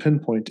hard to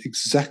pinpoint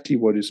exactly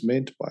what is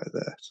meant by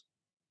that,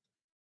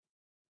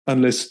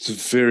 unless it's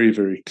very,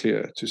 very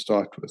clear to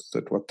start with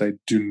that what they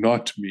do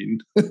not mean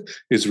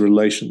is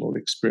relational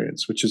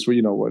experience, which is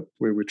where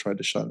we're trying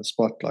to shine a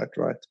spotlight,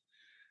 right?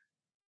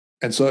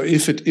 And so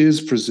if it is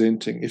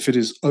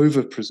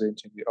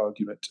over-presenting the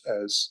argument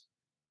as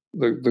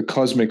the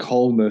cosmic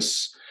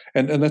wholeness,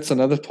 and that's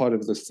another part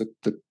of this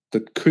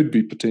that could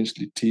be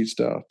potentially teased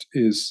out,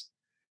 is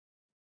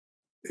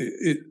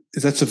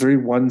that's a very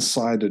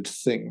one-sided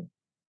thing.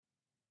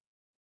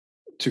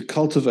 To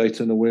cultivate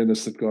an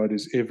awareness that God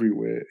is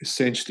everywhere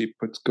essentially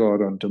puts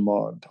God on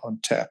demand, on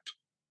tap,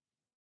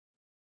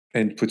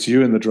 and puts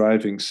you in the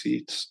driving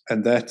seat.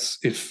 And that's,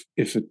 if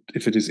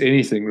it is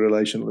anything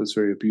relational, it's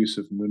very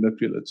abusive,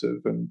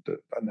 manipulative, and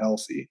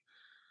unhealthy.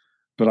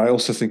 But I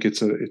also think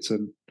it's a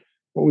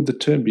what would the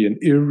term be? An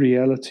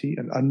irreality,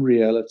 an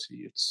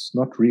unreality. It's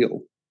not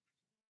real,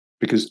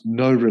 because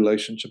no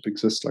relationship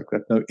exists like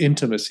that. No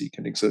intimacy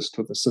can exist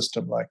with a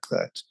system like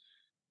that,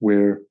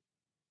 where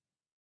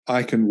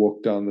I can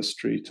walk down the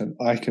street and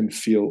I can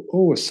feel,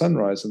 a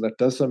sunrise, and that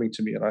does something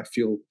to me, and I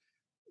feel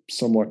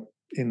somewhat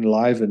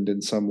enlivened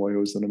in some way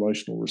as an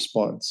emotional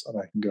response,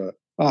 and I can go,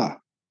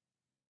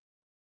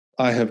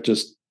 I have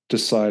just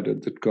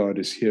decided that God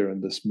is here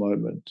in this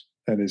moment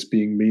and is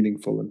being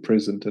meaningful and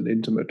present and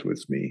intimate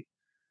with me,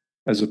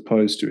 as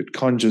opposed to it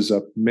conjures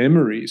up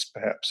memories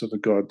perhaps of a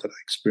God that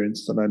I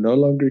experienced and I no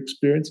longer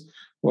experience,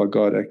 or a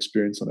God I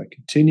experienced and I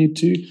continue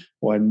to,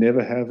 or I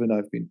never have and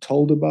I've been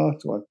told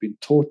about, or I've been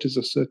taught as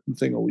a certain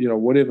thing, or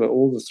whatever,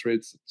 all the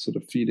threads that sort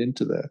of feed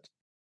into that.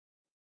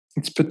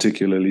 It's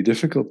particularly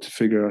difficult to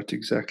figure out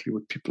exactly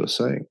what people are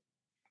saying.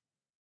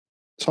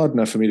 It's hard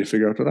enough for me to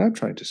figure out what I'm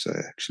trying to say,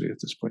 actually,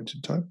 at this point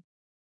in time.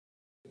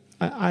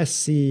 I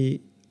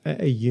see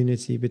a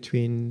unity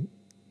between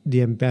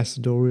the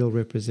ambassadorial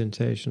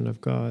representation of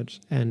God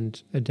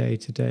and a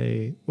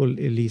day-to-day, or at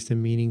least a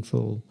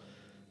meaningful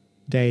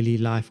daily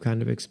life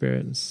kind of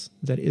experience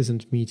that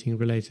isn't meeting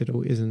related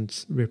or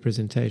isn't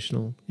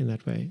representational in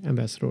that way,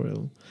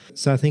 ambassadorial.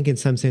 So I think in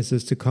some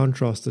senses to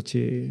contrast the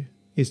two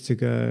is to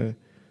go,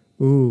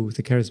 ooh,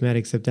 the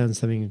charismatics have done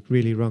something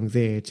really wrong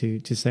there,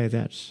 to say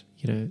that,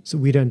 so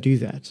we don't do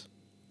that.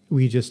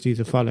 We just do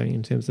the following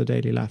in terms of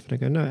daily life. And I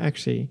go, no,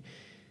 actually,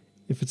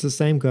 if it's the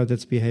same God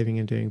that's behaving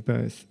and doing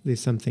both, there's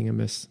something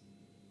amiss.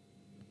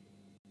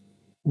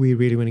 We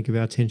really want to give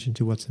our attention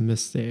to what's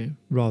amiss there,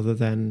 rather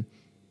than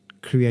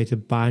create a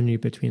binary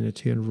between the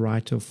two and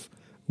write off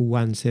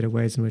one set of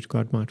ways in which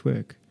God might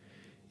work,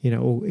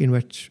 or in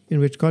which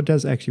God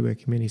does actually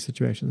work in many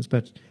situations.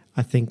 But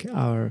I think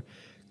our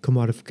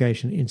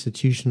commodification,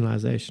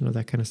 institutionalization of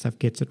that kind of stuff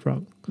gets it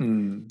wrong.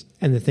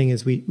 And the thing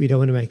is, we don't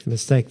want to make the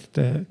mistake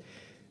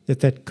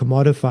that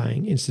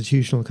commodifying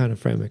institutional kind of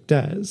framework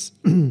does.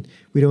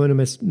 We don't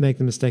want to make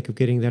the mistake of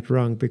getting that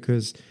wrong,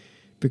 because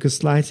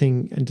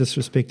slighting and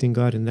disrespecting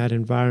God in that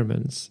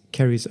environment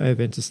carries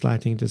over into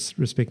slighting and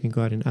disrespecting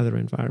God in other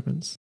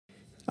environments.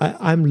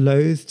 I'm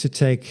loath to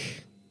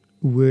take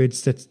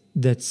words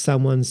that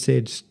someone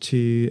said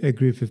to a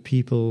group of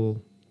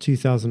people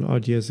 2,000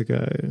 odd years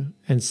ago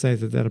and say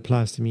that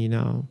applies to me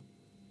now,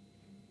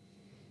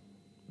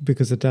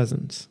 because it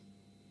doesn't,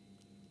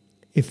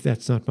 if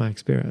that's not my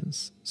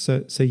experience.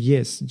 So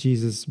yes,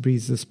 Jesus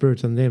breathes the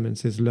Spirit on them and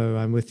says, lo,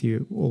 I'm with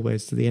you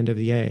always to the end of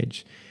the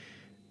age.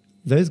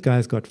 Those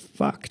guys got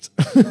fucked.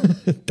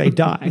 They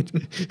died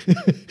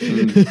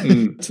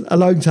a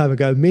long time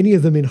ago, many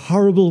of them in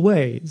horrible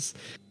ways.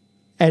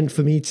 And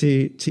for me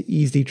to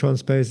easily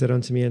transpose that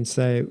onto me and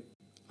say,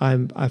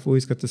 I've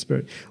always got the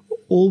Spirit,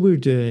 all we're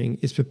doing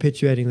is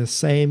perpetuating the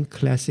same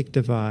classic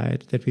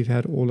divide that we've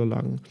had all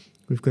along.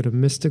 We've got a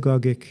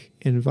mystagogic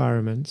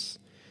environment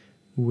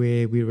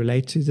where we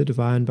relate to the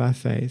divine by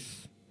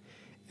faith,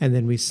 and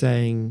then we're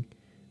saying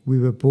we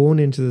were born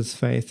into this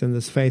faith, and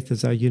this faith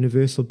is our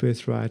universal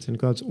birthright, and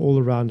God's all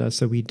around us,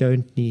 so we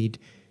don't need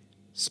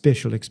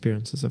special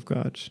experiences of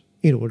God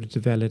in order to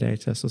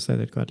validate us or say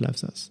that God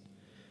loves us.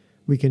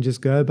 We can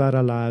just go about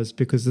our lives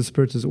because the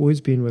Spirit has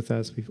always been with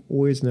us. We've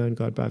always known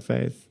God by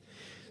faith.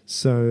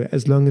 So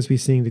as long as we're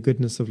seeing the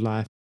goodness of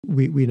life,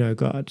 we know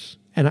God.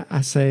 And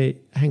I say,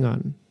 hang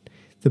on,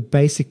 the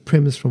basic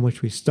premise from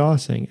which we're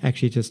starting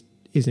actually just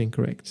is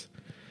incorrect.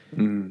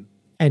 Mm.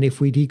 And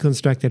if we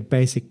deconstruct that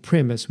basic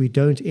premise, we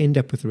don't end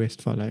up with the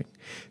rest following.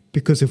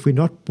 Because if we're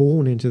not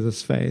born into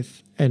this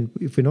faith, and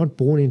if we're not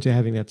born into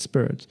having that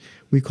Spirit,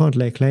 we can't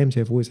lay claim to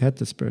have always had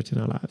the Spirit in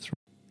our lives.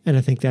 And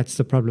I think that's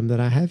the problem that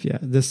I have here.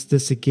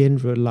 This again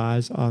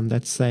relies on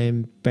that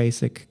same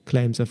basic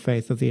claims of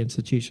faith of the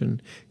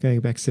institution going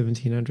back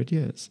 1,700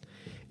 years.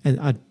 And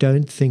I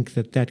don't think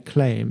that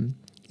claim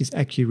is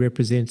actually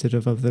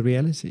representative of the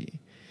reality.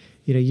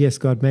 Yes,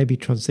 God may be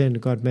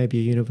transcendent, God may be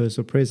a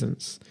universal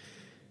presence,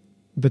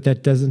 but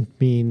that doesn't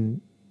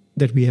mean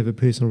that we have a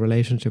personal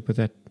relationship with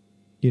that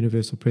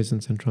universal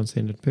presence and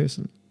transcendent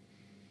person.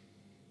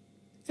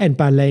 And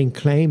by laying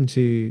claim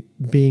to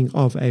being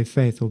of a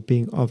faith or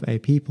being of a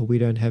people, we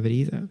don't have it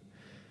either.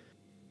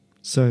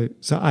 So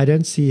I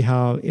don't see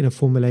how in a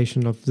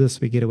formulation of this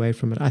we get away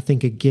from it. I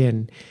think,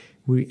 again,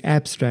 we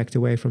abstract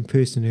away from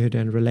personhood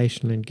and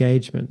relational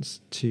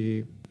engagements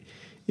to,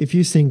 if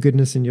you see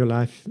goodness in your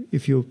life,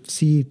 if you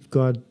see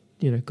God,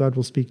 God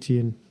will speak to you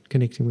in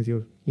connecting with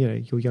your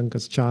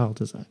youngest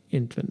child as an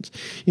infant,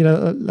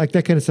 like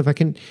that kind of stuff.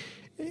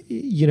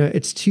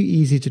 It's too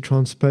easy to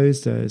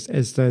transpose those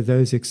as though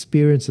those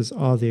experiences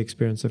are the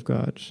experience of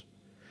God,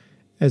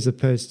 as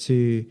opposed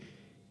to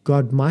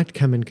God might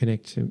come and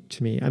connect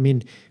to me. I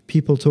mean,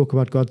 people talk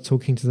about God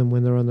talking to them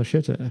when they're on the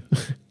shitter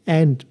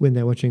and when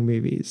they're watching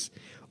movies.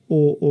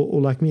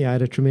 Or like me, I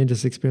had a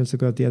tremendous experience of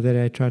God the other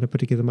day trying to put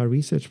together my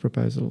research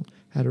proposal.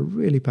 I had a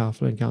really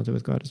powerful encounter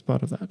with God as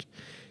part of that.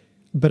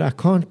 But I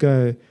can't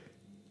go,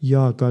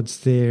 yeah, God's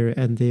there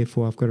and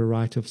therefore I've got to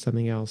write off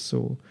something else.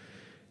 Or,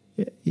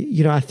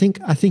 I think,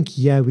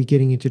 we're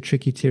getting into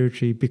tricky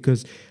territory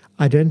because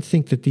I don't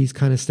think that these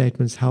kind of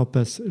statements help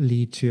us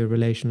lead to a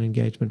relational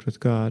engagement with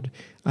God.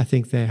 I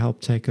think they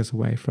help take us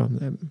away from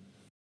them.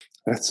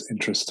 That's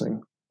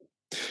interesting.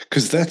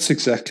 Because that's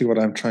exactly what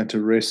I'm trying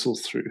to wrestle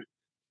through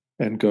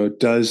and go,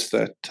 does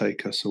that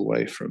take us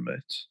away from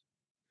it?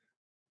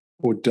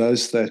 Or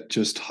does that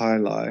just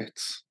highlight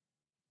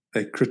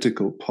a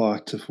critical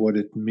part of what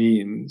it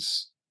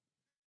means?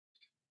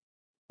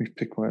 Let me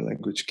pick my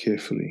language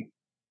carefully.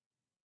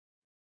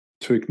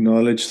 To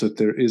acknowledge that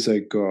there is a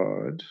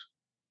God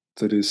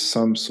that is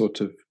some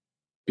sort of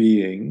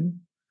being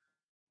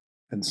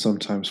and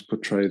sometimes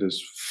portrayed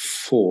as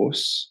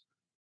force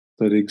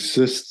that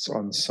exists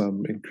on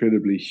some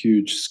incredibly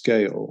huge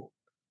scale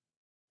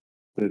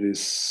that is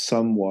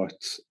somewhat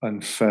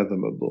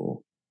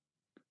unfathomable.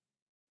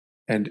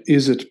 And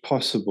is it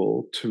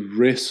possible to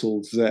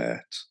wrestle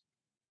that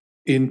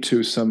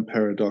into some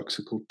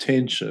paradoxical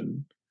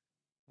tension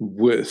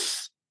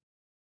with,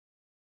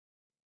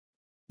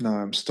 now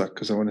I'm stuck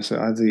because I want to say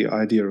either the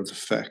idea of the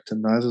fact,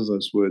 and neither of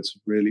those words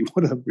are really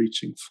what I'm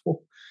reaching for,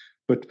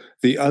 but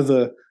the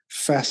other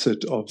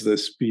facet of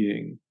this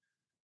being,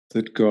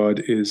 that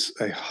God is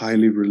a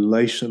highly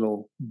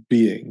relational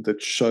being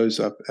that shows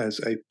up as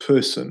a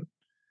person.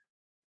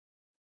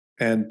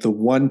 And the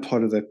one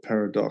part of that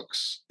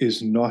paradox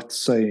is not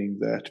saying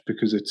that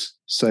because it's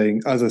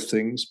saying other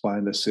things by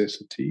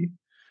necessity.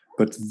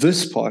 But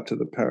this part of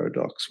the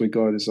paradox, where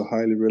God is a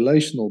highly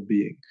relational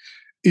being,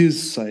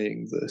 is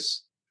saying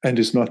this and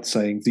is not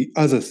saying the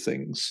other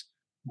things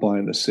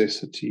by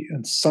necessity.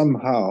 And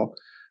somehow,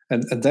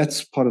 and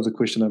that's part of the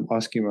question I'm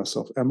asking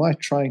myself, am I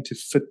trying to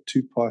fit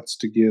two parts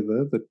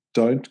together that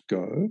don't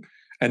go,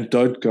 and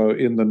don't go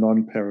in the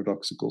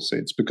non-paradoxical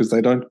sense, because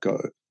they don't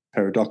go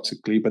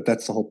paradoxically, but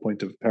that's the whole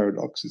point of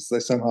paradox, is they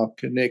somehow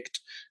connect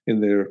in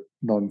their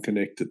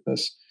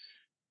non-connectedness.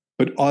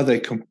 But are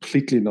they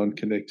completely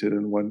non-connected,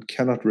 and one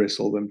cannot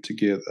wrestle them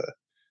together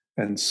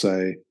and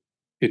say,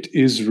 it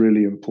is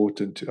really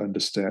important to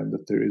understand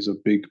that there is a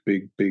big,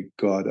 big, big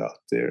God out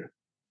there.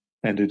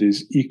 And it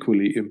is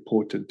equally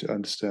important to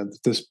understand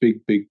that this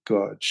big, big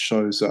God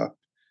shows up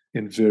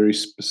in very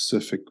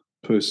specific,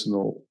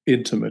 personal,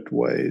 intimate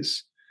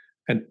ways,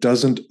 and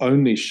doesn't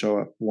only show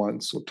up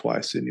once or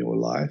twice in your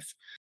life,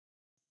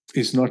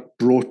 is not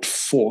brought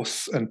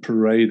forth and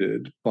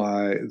paraded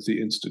by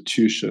the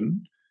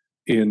institution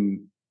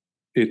in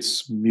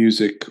its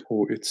music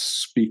or its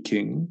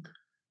speaking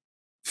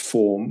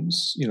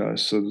forms,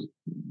 so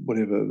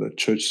whatever the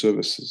church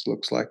services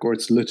looks like, or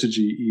its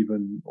liturgy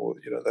even, or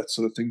that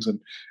sort of things,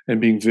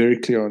 and being very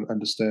clear on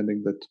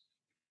understanding that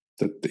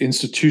the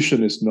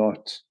institution is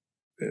not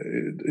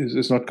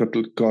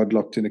got God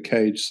locked in a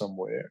cage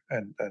somewhere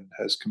and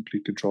has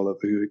complete control over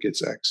who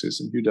gets access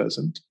and who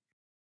doesn't.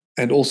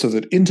 and also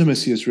that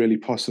intimacy is really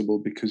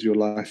possible because your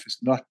life is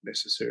not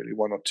necessarily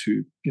one or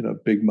two,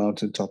 big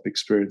mountaintop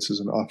experiences.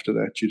 And after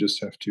that, you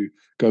just have to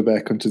go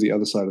back onto the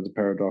other side of the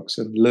paradox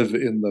and live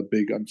in the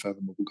big,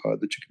 unfathomable God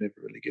that you can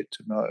never really get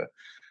to know.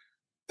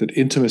 That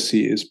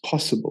intimacy is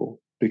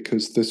possible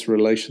because this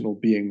relational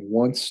being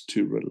wants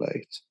to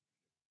relate,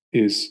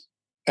 is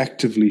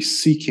actively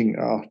seeking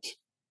out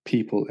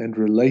people and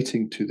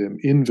relating to them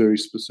in very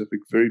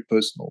specific, very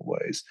personal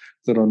ways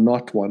that are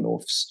not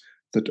one-offs,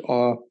 that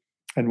are,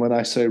 and when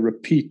I say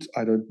repeat,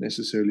 I don't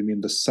necessarily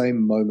mean the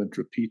same moment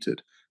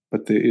repeated,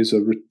 but there is a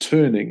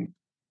returning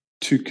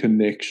to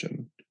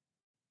connection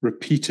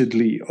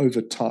repeatedly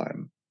over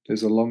time.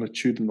 There's a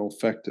longitudinal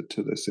factor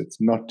to this. It's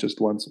not just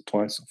once or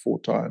twice or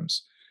four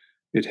times.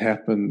 It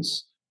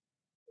happens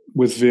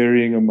with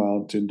varying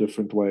amount in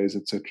different ways,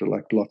 etc.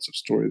 Like lots of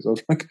stories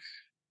of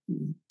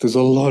there's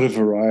a lot of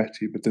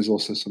variety, but there's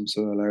also some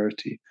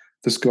similarity.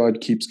 This God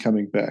keeps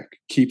coming back,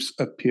 keeps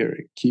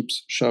appearing,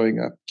 keeps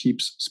showing up,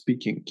 keeps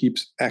speaking,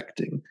 keeps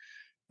acting,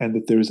 and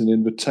that there is an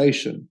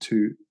invitation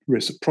to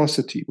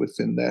reciprocity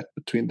within that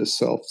between the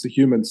self, the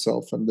human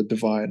self, and the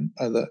divine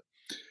other,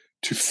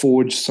 to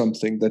forge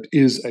something that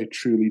is a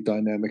truly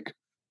dynamic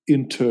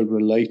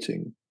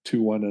interrelating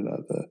to one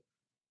another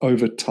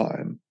over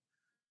time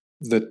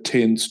that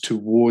tends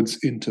towards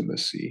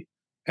intimacy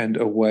and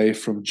away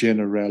from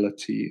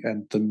generality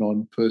and the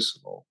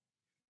non-personal.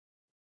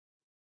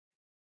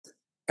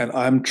 And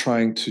I'm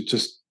trying to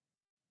just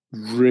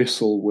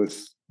wrestle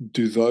with,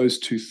 do those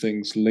two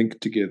things link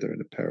together in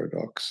a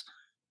paradox,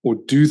 or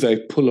do they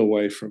pull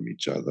away from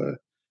each other?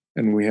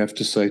 And we have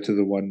to say to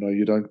the one, no,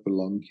 you don't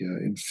belong here,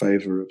 in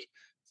favor of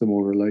the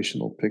more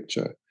relational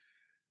picture.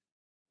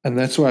 And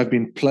that's why I've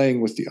been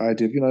playing with the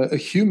idea of, a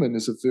human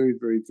is a very,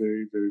 very,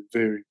 very, very,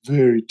 very,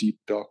 very deep,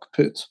 dark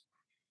pit.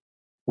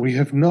 We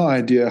have no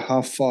idea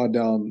how far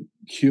down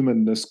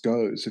humanness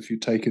goes if you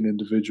take an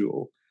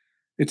individual.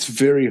 It's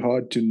very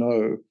hard to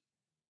know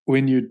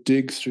when you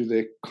dig through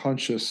their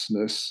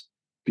consciousness,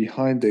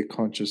 behind their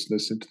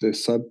consciousness, into their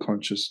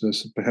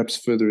subconsciousness, and perhaps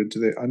further into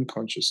their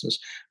unconsciousness.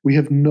 We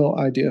have no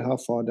idea how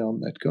far down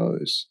that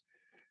goes.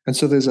 And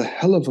so there's a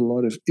hell of a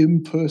lot of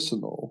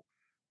impersonal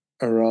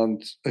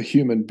around a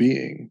human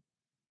being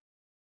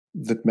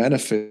that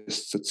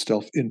manifests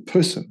itself in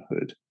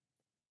personhood.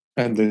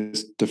 And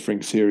there's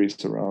differing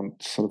theories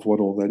around sort of what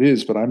all that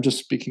is, but I'm just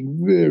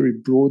speaking very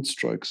broad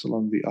strokes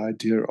along the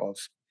idea of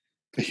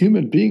a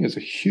human being is a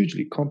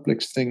hugely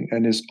complex thing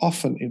and is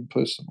often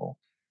impersonal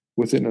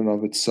within and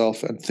of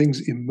itself, and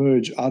things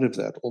emerge out of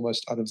that,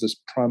 almost out of this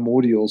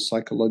primordial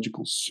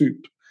psychological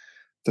soup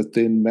that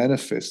then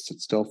manifests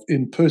itself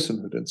in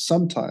personhood. And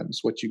sometimes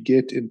what you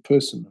get in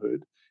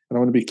personhood, and I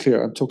want to be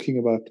clear, I'm talking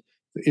about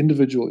the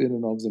individual in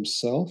and of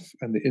themselves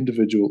and the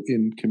individual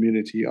in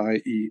community,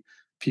 i.e.,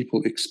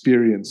 people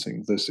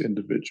experiencing this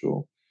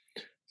individual.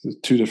 There's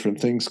two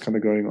different things kind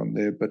of going on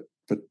there, but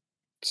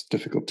it's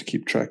difficult to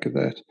keep track of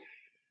that.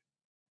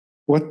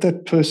 What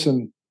that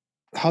person,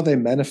 how they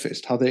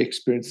manifest, how they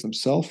experience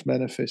themselves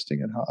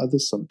manifesting, and how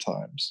others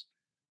sometimes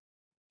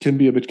can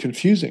be a bit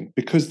confusing,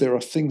 because there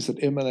are things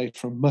that emanate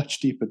from much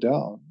deeper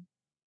down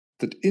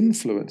that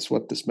influence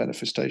what this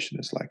manifestation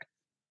is like.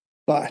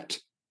 But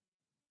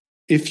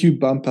if you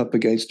bump up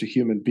against a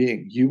human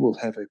being, you will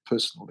have a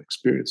personal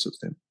experience of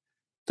them.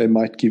 They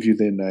might give you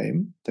their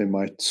name. They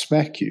might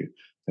smack you.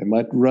 They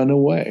might run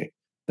away.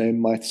 They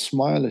might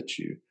smile at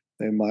you.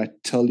 They might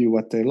tell you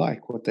what they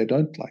like, what they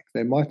don't like.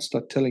 They might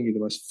start telling you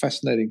the most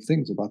fascinating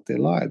things about their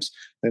lives.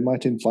 They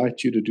might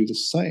invite you to do the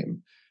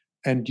same.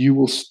 And you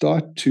will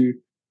start to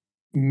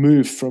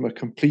move from a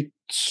complete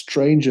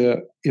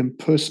stranger,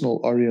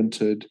 impersonal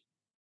oriented,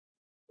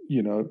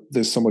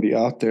 there's somebody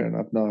out there and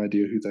I've no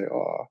idea who they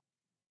are.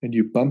 And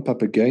you bump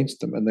up against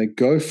them and they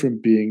go from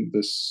being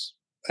this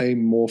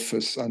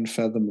amorphous,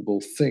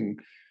 unfathomable thing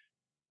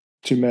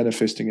to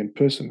manifesting in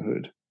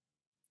personhood.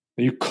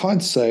 And you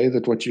can't say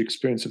that what you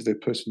experience of their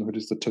personhood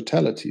is the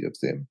totality of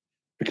them,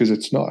 because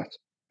it's not.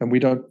 And we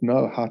don't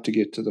know how to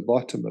get to the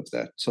bottom of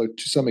that. So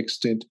to some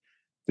extent,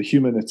 the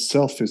human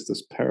itself is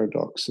this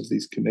paradox of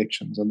these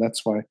connections. And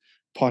that's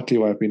partly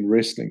why I've been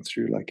wrestling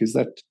through, is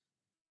that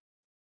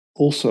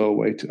also a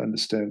way to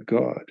understand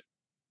God?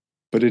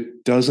 But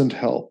it doesn't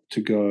help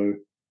to go,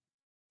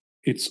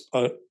 it's,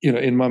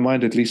 in my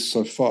mind, at least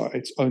so far,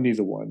 it's only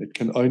the one. It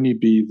can only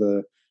be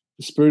the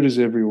Spirit is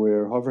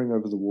everywhere, hovering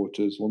over the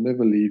waters, will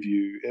never leave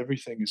you.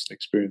 Everything is an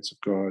experience of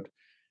God.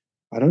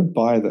 I don't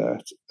buy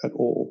that at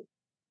all.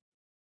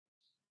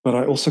 But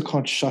I also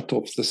can't shut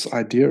off this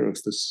idea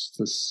of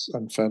this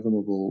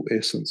unfathomable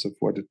essence of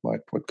what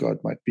God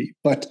might be.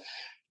 But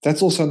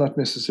that's also not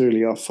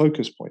necessarily our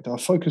focus point. Our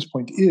focus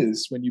point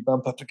is when you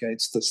bump up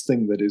against this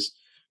thing that is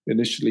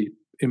initially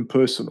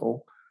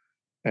impersonal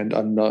and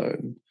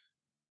unknown,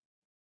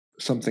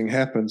 something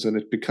happens and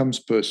it becomes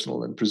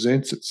personal and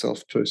presents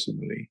itself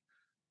personally.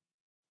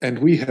 And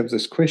we have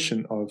this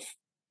question of,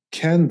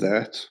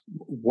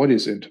 what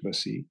is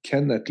intimacy?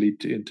 Can that lead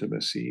to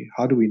intimacy?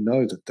 How do we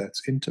know that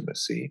that's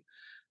intimacy?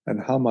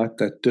 And how might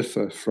that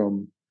differ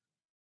from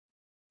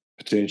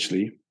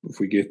potentially if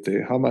we get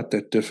there, how might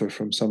that differ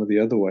from some of the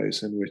other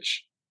ways in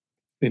which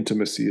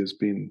intimacy has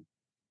been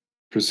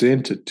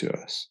presented to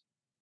us?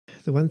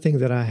 The one thing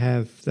that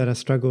I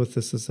struggle with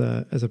this as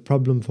a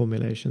problem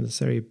formulation, the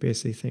Sari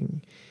Bessi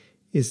thing,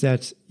 is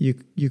that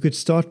you could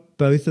start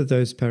both of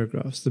those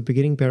paragraphs. The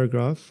beginning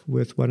paragraph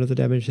with one of the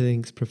damaging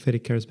things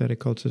prophetic charismatic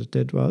culture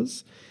did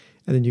was,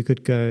 and then you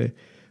could go,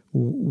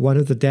 one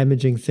of the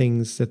damaging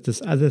things that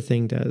this other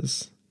thing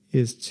does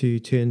is to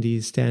turn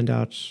these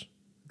standout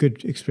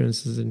good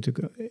experiences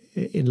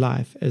in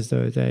life as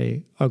though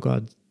they are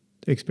God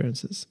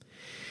experiences.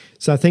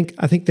 So I think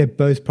they're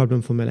both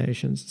problem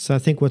formulations. So I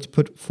think what's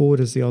put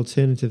forward as the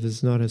alternative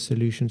is not a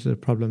solution to the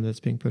problem that's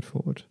being put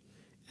forward.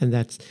 And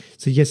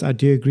so yes, I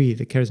do agree.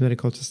 The charismatic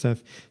culture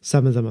stuff,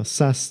 some of them are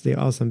sus. There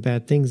are some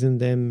bad things in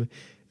them.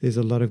 There's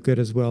a lot of good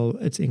as well.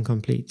 It's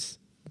incomplete.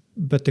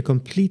 But the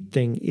complete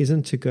thing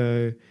isn't to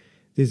go,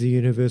 there's a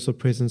universal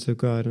presence of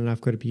God and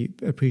I've got to be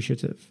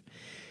appreciative.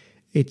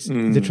 It's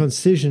the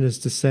transition is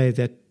to say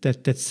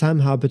that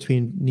somehow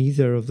between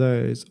neither of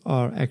those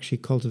are actually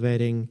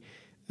cultivating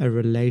a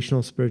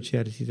relational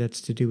spirituality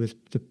that's to do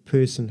with the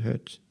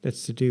personhood,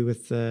 that's to do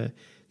with the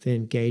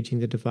engaging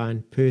the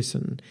divine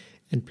person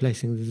and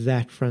placing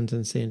that front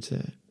and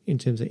center in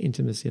terms of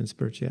intimacy and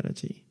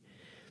spirituality.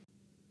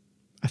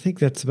 I think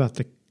that's about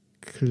the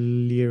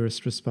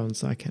clearest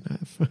response I can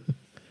have.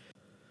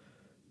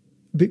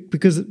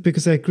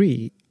 because I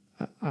agree.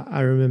 I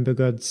remember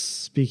God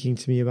speaking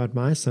to me about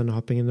my son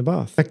hopping in the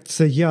bath.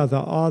 So yeah, there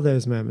are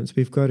those moments.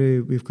 We've got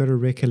to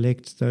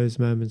recollect those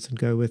moments and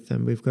go with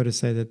them. We've got to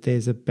say that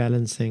there's a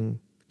balancing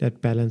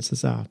that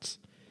balances out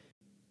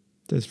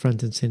those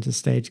front and center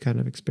stage kind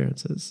of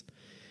experiences.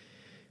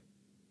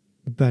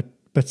 But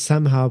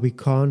somehow we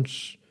can't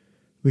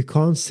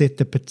set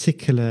the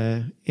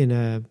particular in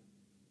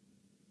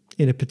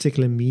a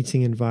particular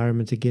meeting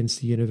environment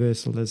against the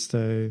universal as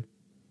though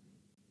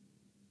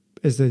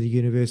the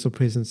universal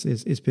presence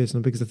is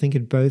personal, because I think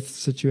in both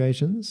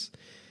situations,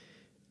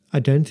 I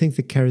don't think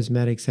the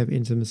charismatics have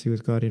intimacy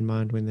with God in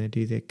mind when they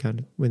do that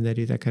kind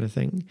of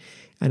thing,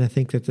 and I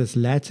think that this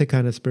latter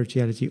kind of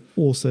spirituality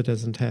also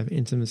doesn't have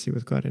intimacy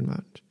with God in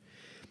mind,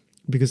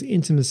 because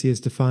intimacy is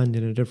defined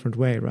in a different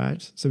way,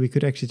 right? So we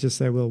could actually just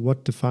say, well,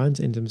 what defines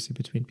intimacy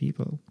between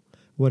people?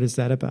 What is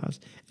that about?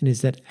 And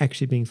is that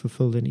actually being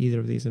fulfilled in either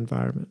of these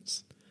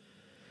environments?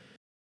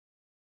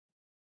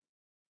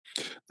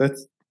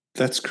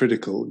 That's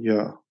critical.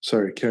 Yeah.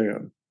 Sorry, carry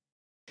on.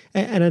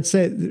 And I'd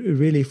say,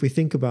 really, if we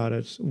think about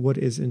it, what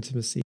is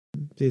intimacy?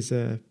 There's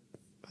a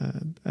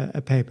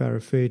paper I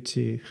referred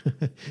to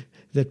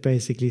that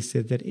basically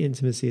said that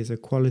intimacy is a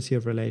quality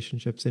of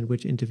relationships in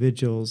which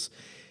individuals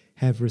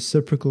have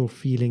reciprocal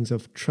feelings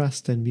of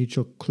trust and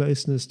mutual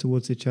closeness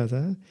towards each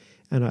other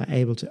and are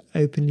able to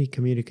openly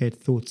communicate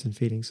thoughts and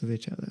feelings with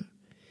each other.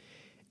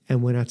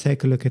 And when I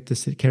take a look at the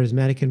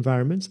charismatic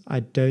environments,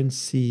 I don't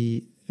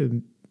see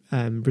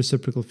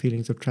reciprocal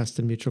feelings of trust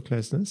and mutual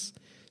closeness.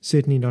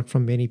 Certainly not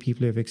from many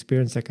people who have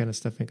experienced that kind of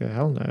stuff and go,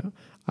 hell no,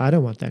 I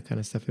don't want that kind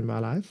of stuff in my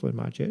life or in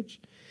my church.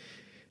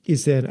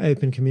 Is there an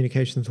open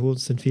communication of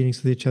thoughts and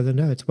feelings with each other?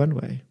 No, it's one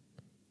way.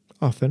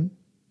 Often,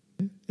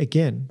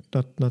 again,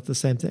 not the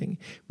same thing.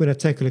 When I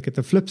take a look at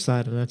the flip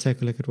side and I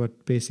take a look at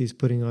what Bessi's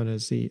putting on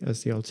as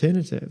the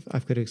alternative,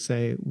 I've got to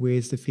say,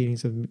 where's the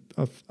feelings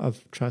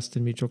of trust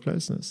and mutual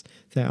closeness?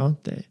 They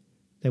aren't there.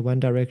 They're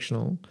one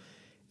directional.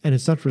 And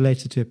it's not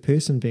related to a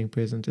person being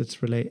present.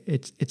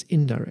 It's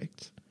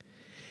indirect.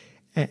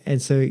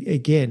 And so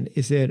again,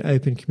 is there an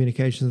open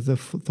communication of the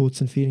thoughts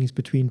and feelings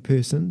between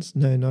persons?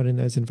 No, not in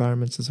those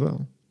environments as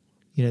well.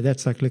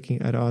 That's like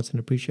looking at art and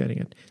appreciating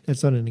it.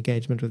 That's not an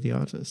engagement with the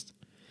artist.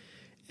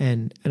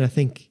 And I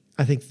think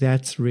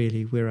that's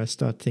really where I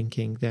start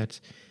thinking that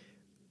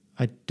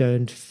I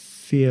don't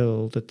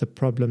feel that the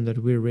problem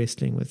that we're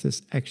wrestling with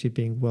is actually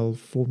being well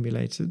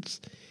formulated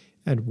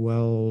and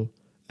well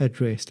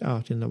addressed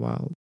out in the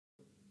wild.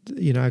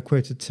 I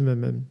quoted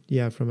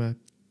Timmerman, from a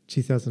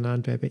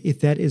 2009 paper. If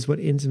that is what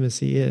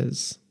intimacy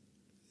is,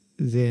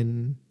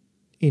 then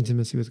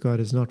intimacy with God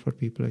is not what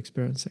people are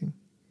experiencing.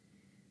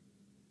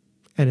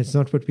 And it's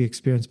not what we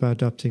experience by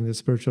adopting the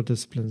spiritual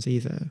disciplines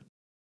either.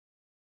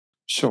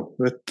 Sure.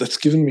 That's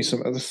given me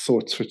some other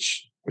thoughts,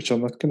 which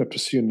I'm not going to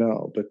pursue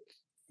now, but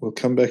we'll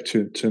come back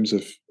to in terms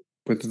of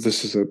whether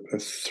this is a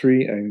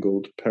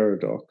three-angled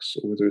paradox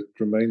or whether it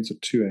remains a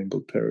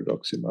two-angled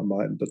paradox in my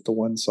mind, but the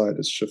one side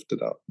has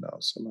shifted out now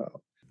somehow.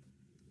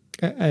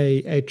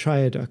 A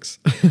triadox.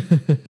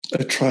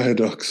 A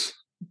triadox.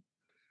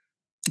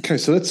 Okay,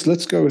 so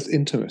let's go with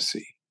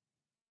intimacy.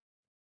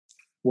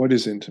 What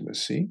is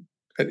intimacy?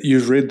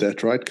 You've read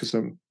that, right?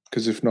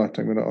 Because if not,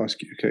 I'm going to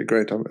ask you. Okay,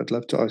 great. I'd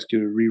love to ask you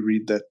to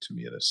reread that to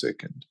me in a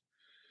second.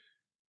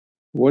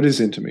 What is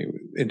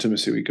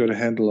intimacy? We got a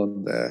handle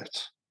on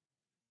that.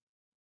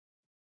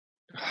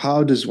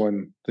 How does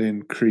one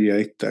then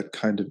create that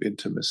kind of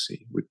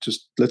intimacy?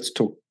 Let's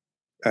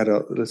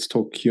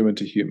talk human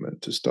to human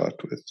to start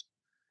with.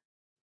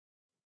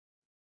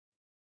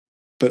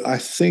 But I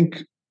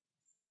think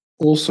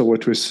also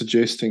what we're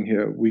suggesting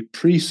here, we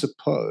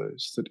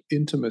presuppose that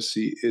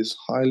intimacy is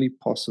highly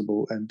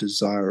possible and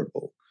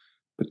desirable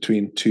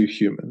between two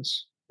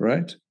humans,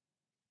 right?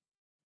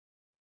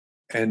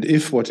 And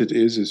if what it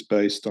is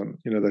based on,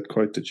 that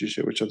quote that you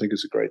share, which I think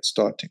is a great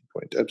starting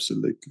point,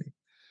 absolutely.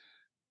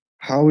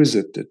 How is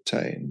it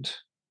attained?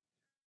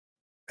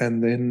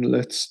 And then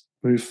let's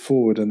move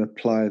forward and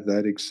apply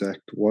that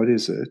exact what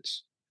is it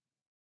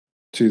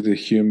to the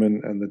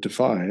human and the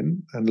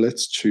divine. And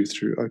let's chew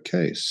through,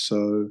 okay,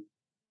 so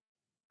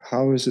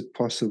how is it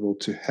possible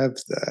to have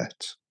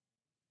that?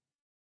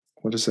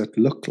 What does that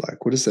look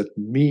like? What does that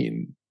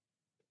mean?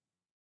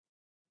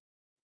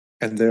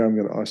 And there I'm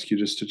going to ask you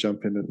just to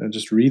jump in and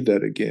just read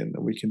that again,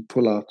 and we can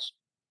pull out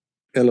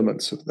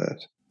elements of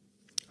that.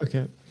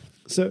 Okay.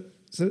 So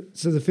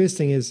the first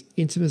thing is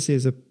intimacy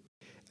is a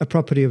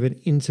property of an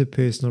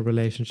interpersonal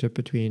relationship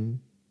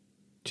between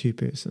two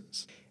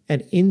persons.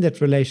 And in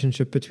that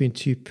relationship between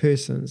two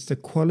persons, the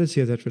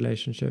quality of that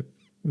relationship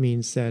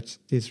means that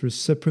there's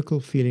reciprocal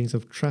feelings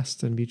of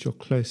trust and mutual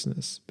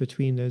closeness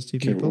between those two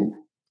people.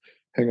 Well,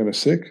 hang on a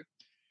sec.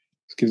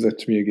 Let's give that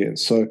to me again.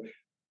 So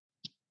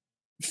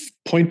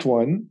point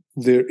one,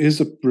 there is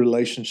a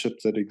relationship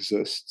that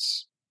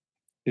exists.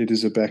 It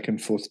is a back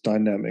and forth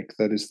dynamic.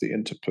 That is the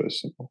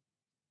interpersonal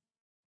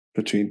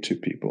between two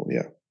people.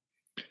 Yeah.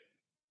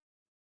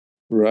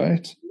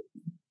 Right.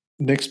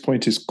 Next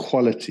point is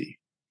quality.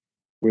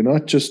 We're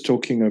not just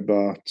talking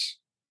about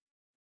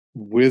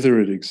whether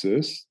it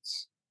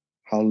exists,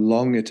 how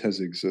long it has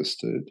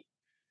existed.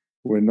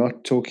 We're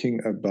not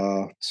talking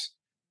about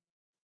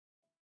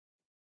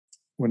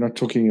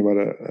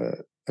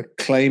a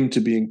claim to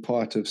being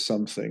part of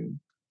something.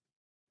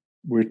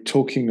 We're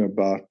talking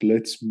about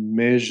let's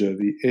measure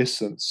the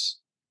essence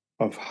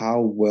of how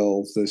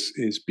well this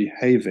is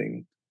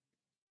behaving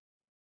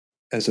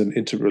as an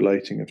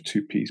interrelating of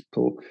two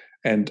people,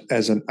 and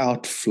as an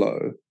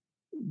outflow.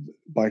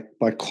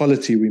 By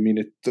quality, we mean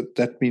it.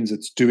 That means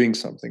it's doing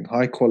something.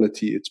 High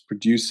quality, it's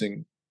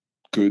producing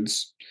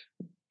goods.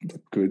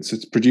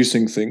 It's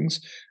producing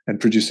things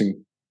and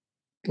producing,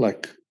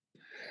 like,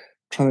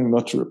 trying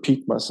not to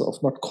repeat myself,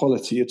 not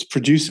quality. It's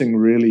producing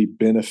really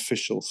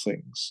beneficial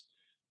things.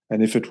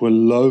 And if it were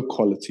low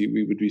quality,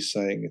 we would be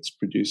saying it's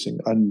producing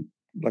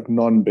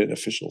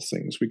non-beneficial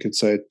things. We could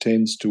say it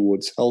tends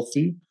towards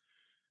healthy.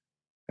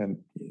 And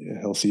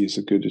healthy is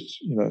a good,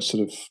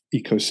 sort of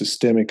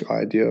ecosystemic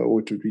idea,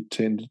 or it would be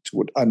tended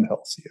toward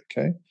unhealthy.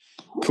 Okay,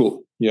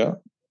 cool. Yeah.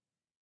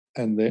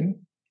 And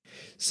then?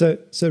 So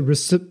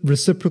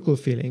reciprocal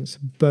feelings.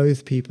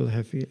 Both people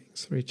have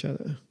feelings for each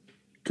other.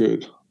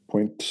 Good.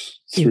 Point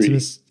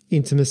 3.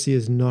 Intimacy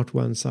is not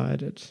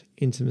one-sided.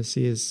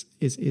 Intimacy is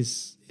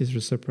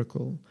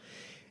reciprocal.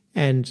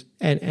 And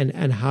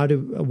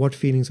what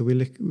feelings are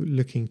we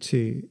looking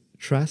to?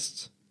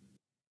 Trust?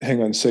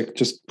 Hang on a sec,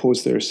 just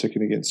pause there a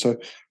second again. So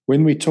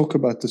when we talk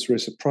about this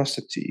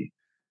reciprocity,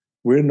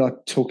 we're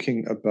not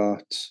talking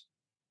about,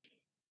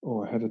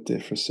 I had it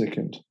there for a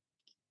second.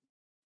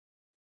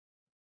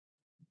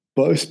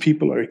 Both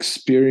people are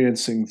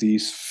experiencing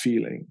these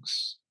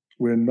feelings.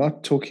 We're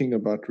not talking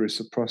about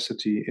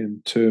reciprocity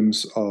in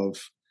terms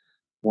of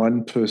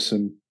one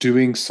person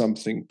doing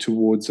something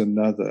towards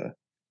another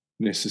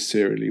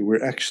necessarily.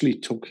 We're actually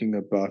talking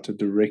about a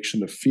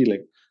direction of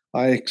feeling.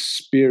 I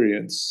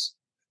experience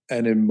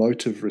an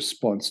emotive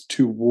response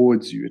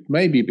towards you. It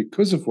may be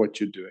because of what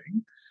you're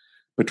doing,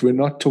 but we're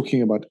not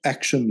talking about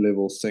action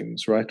level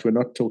things, right? We're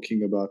not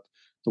talking about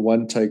the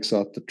one takes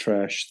out the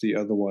trash, the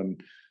other one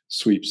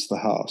sweeps the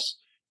house.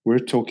 We're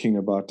talking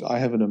about, I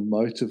have an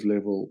emotive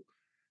level.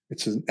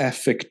 It's an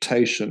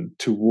affectation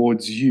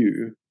towards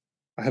you.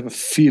 I have a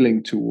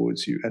feeling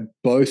towards you, and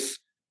both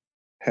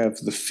have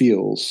the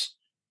feels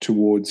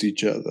towards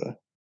each other.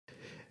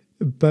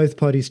 Both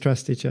parties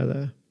trust each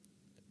other.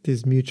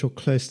 There's mutual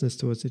closeness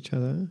towards each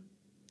other,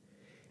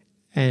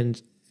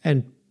 and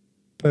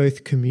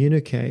both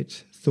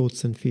communicate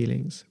thoughts and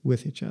feelings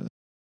with each other.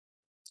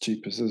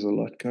 Jeepers, there's a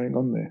lot going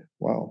on there.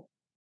 Wow.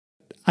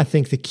 I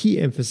think the key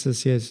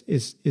emphasis here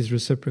is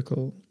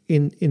reciprocal.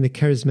 In the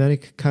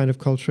charismatic kind of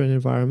culture and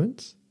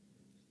environment,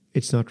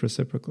 it's not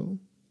reciprocal.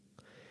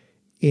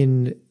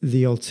 In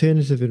the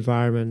alternative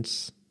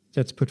environments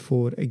that's put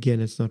forward,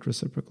 again, it's not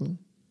reciprocal.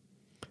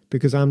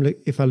 Because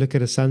if I look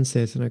at a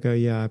sunset and I go,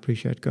 yeah, I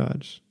appreciate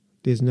God,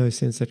 there's no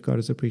sense that God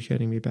is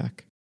appreciating me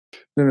back.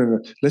 No.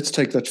 Let's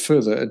take that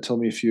further and tell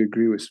me if you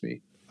agree with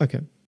me.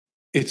 Okay.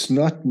 It's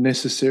not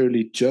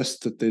necessarily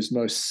just that there's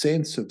no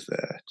sense of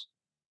that.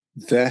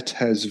 That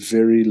has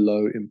very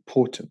low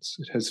importance.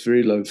 It has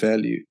very low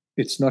value.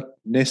 It's not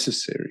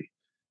necessary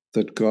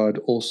that God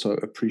also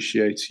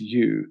appreciates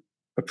you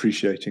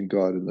appreciating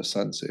God in the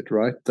sunset,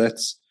 right?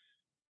 That's,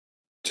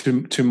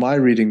 to my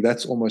reading,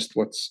 that's almost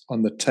what's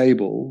on the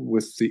table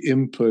with the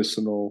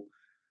impersonal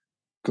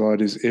God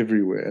is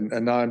everywhere.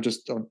 And now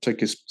I'll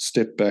take a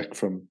step back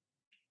from,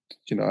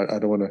 I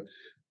don't want to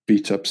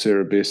beat up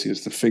Sarah Bessie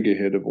as the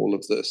figurehead of all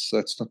of this.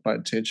 That's not my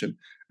intention.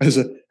 As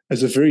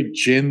a very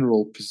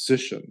general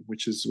position,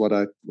 which is what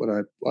I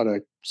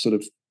sort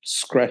of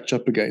scratch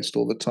up against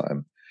all the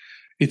time.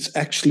 it's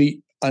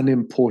actually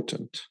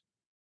unimportant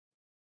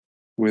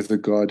whether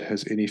God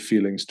has any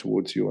feelings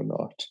towards you or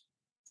not.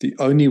 The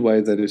only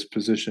way that is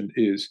positioned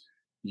is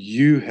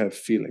you have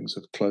feelings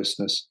of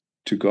closeness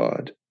to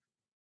God.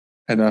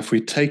 And if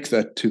we take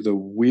that to the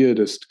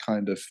weirdest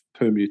kind of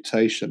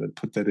permutation and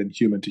put that in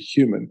human to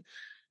human,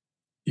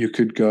 you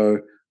could go,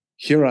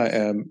 here I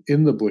am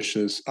in the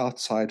bushes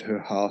outside her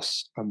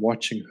house. I'm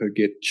watching her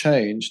get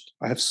changed.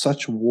 I have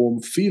such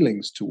warm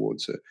feelings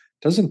towards her.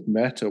 It doesn't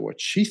matter what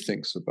she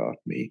thinks about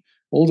me.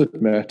 All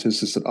that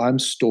matters is that I'm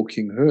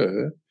stalking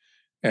her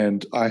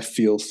and I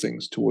feel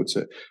things towards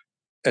her.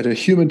 At a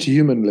human to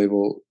human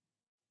level,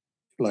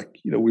 like,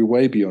 we're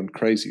way beyond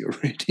crazy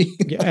already.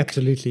 Yeah,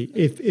 absolutely.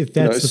 If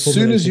that's as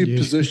soon as you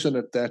position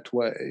it that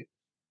way,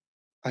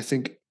 I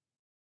think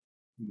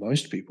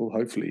most people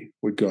hopefully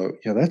would go,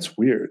 yeah, that's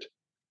weird.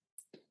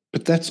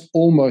 But that's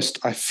almost,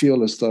 I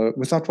feel as though,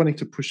 without wanting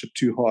to push it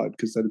too hard,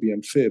 because that'd be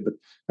unfair, but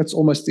that's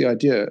almost the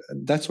idea.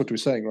 And that's what we're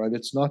saying, right?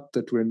 It's not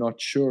that we're not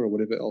sure or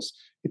whatever else.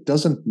 It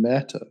doesn't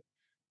matter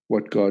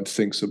what God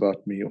thinks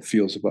about me or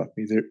feels about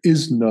me. There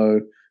is no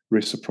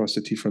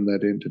reciprocity from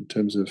that end in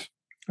terms of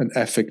an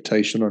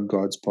affectation on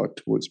God's part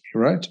towards me,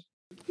 right?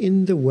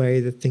 In the way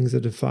that things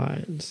are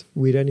defined,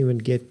 we don't even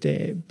get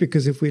there,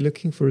 because if we're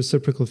looking for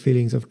reciprocal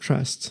feelings of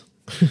trust,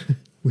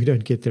 we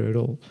don't get there at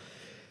all.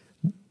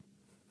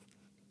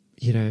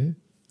 In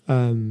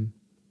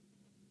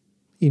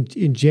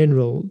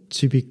general,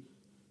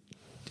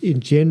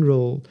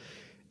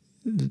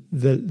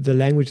 the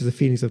language of the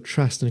feelings of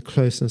trust and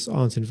closeness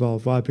aren't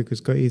involved. Why?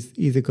 Because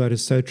either God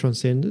is so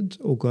transcendent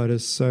or God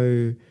is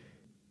so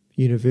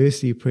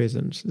universally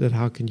present that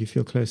how can you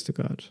feel close to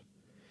God?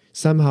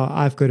 Somehow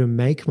I've got to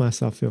make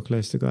myself feel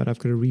close to God. I've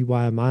got to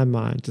rewire my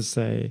mind to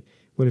say,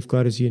 well, if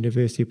God is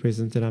universally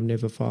present, then I'm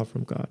never far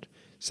from God.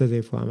 So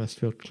therefore I must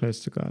feel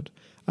close to God.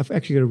 I've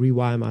actually got to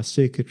rewire my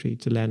circuitry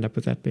to land up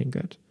with that being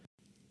good.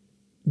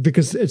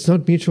 Because it's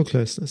not mutual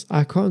closeness.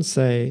 I can't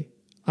say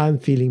I'm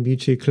feeling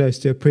mutually close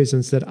to a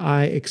presence that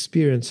I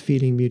experience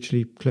feeling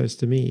mutually close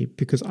to me,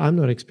 because I'm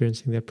not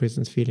experiencing that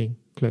presence feeling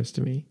close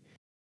to me.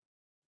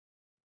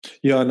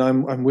 Yeah, and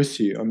I'm with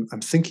you.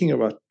 I'm thinking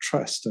about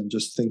trust and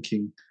just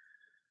thinking,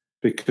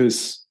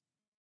 because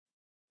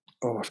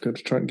I've got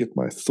to try and get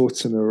my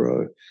thoughts in a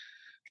row.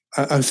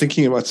 I'm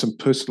thinking about some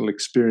personal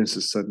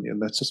experiences suddenly, and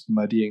that's just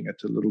muddying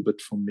it a little bit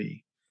for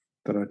me.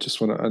 That I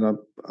just want to, and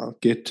I'll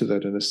get to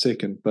that in a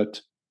second.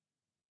 But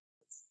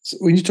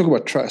when you talk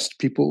about trust,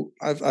 people,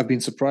 I've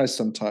been surprised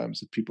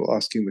sometimes at people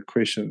asking the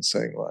question,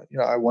 saying, "Well,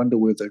 I wonder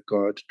whether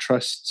God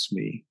trusts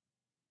me,"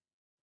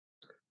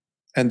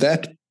 and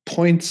that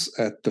points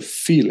at the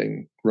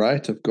feeling,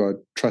 right, of God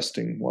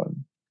trusting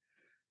one.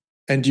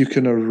 And you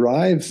can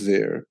arrive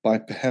there by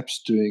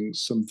perhaps doing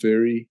some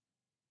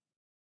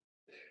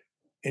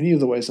any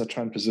of the ways I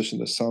try and position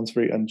this sounds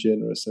very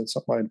ungenerous. That's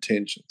not my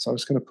intention. So I'm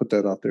just going to put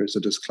that out there as a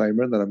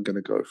disclaimer, and then I'm going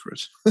to go for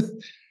it.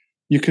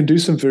 You can do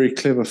some very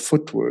clever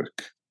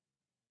footwork,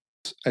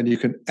 and you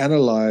can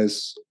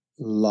analyze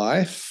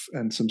life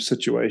and some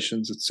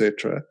situations,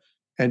 etc.,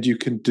 and you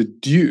can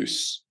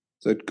deduce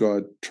that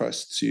God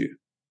trusts you.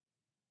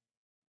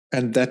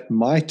 And that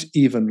might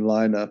even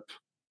line up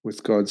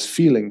with God's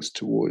feelings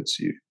towards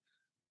you.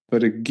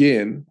 But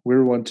again,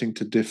 we're wanting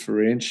to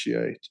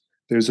differentiate.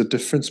 There's a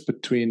difference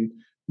between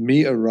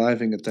me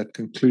arriving at that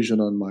conclusion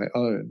on my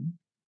own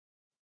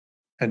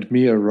and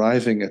me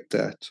arriving at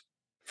that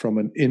from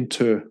an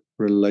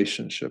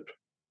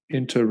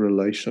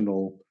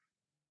interrelational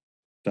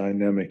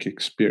dynamic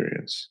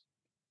experience.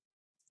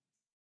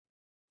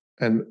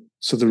 And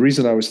so the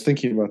reason I was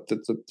thinking about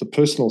that, the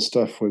personal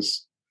stuff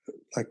was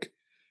like,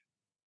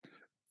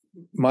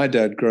 my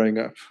dad growing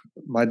up,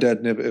 my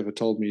dad never ever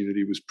told me that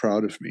he was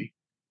proud of me.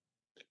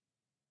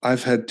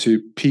 I've had to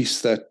piece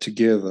that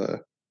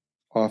together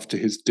after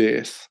his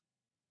death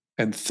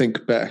and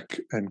think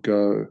back and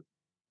go,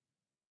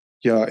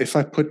 yeah, if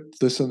I put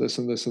this and this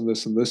and this and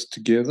this and this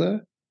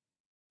together,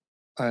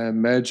 I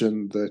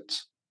imagine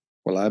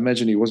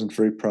he wasn't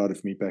very proud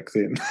of me back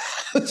then.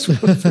 It's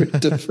very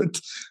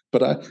different.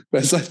 But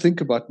as I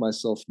think about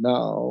myself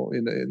now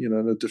in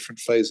a different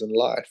phase in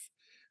life,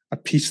 I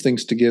piece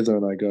things together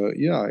and I go,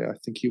 yeah, I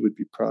think he would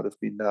be proud of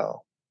me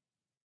now.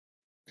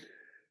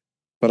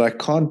 But I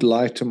can't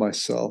lie to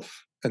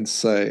myself and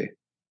say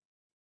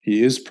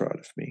he is proud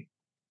of me,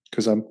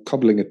 because I'm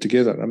cobbling it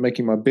together and I'm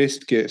making my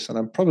best guess, and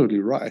I'm probably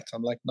right.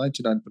 I'm like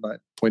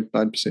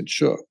 99.9%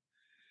 sure.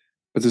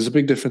 But there's a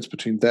big difference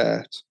between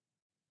that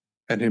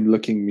and him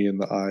looking me in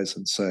the eyes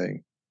and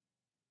saying,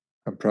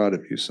 I'm proud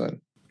of you, son.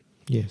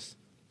 Yes.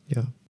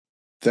 Yeah.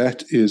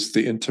 That is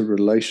the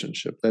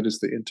interrelationship. That is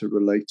the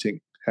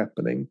interrelating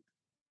happening.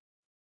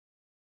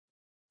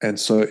 And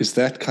so is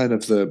that kind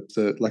of the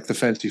like the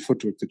fancy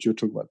footwork that you're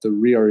talking about, the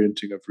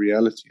reorienting of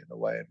reality in a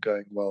way, and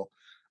going, well,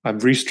 I'm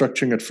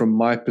restructuring it from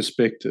my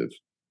perspective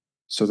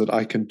so that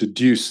I can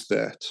deduce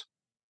that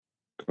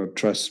God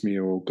trusts me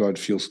or God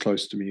feels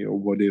close to me or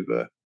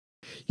whatever.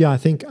 Yeah, I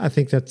think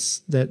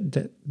that's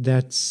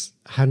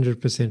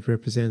 100%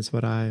 represents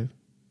what I'm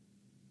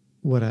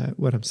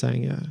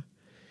saying. Yeah,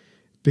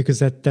 because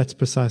that's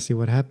precisely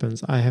what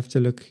happens. I have to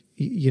look,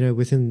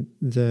 within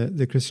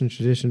the Christian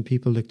tradition,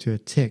 people look to a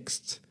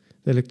text.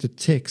 They look to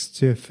text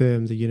to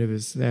affirm the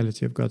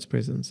universality of God's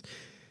presence.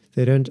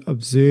 They don't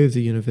observe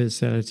the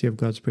universality of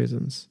God's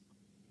presence.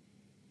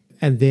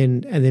 And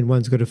then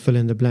one's got to fill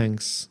in the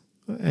blanks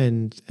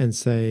and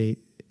say,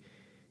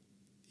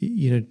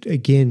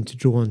 again, to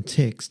draw on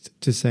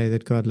text to say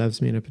that God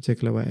loves me in a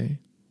particular way,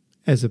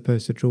 as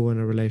opposed to draw on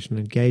a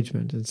relational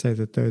engagement and say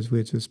that those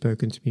words were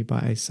spoken to me by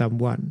a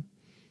someone.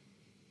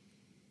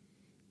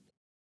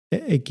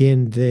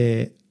 Again,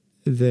 the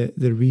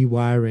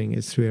rewiring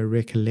is through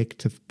a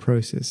recollective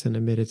process and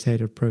a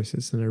meditative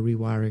process and a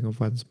rewiring of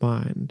one's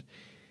mind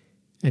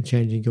and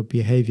changing your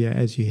behavior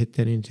as you hit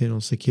that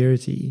internal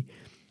security.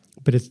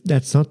 But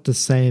that's not the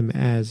same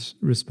as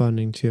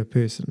responding to a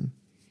person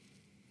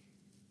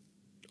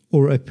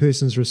or a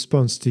person's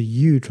response to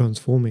you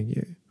transforming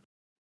you.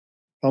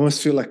 I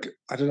almost feel like,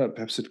 I don't know,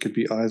 perhaps it could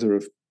be either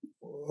of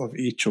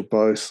each or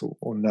both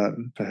or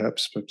none,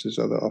 perhaps, but there's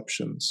other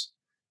options.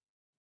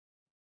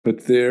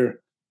 But the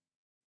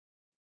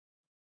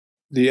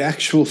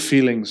actual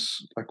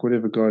feelings, like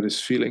whatever God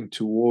is feeling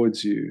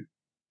towards you,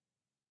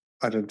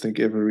 I don't think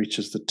ever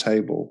reaches the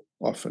table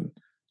often.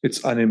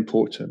 It's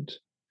unimportant.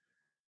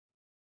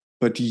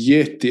 But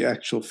yet the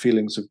actual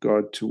feelings of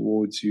God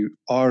towards you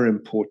are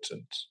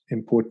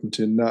important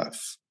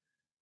enough,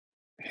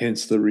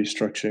 hence the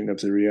restructuring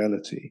of the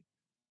reality.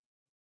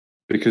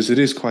 Because it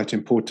is quite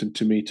important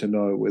to me to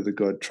know whether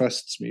God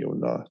trusts me or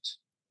not.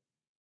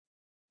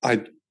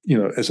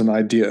 As an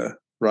idea,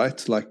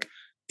 right? Like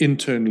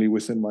internally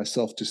within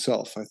myself to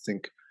self, I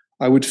think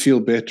I would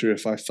feel better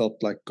if I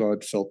felt like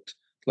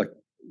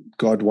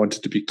God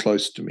wanted to be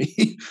close to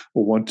me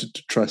or wanted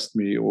to trust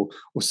me or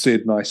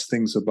said nice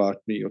things about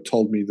me or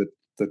told me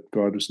that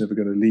God was never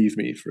going to leave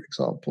me, for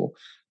example.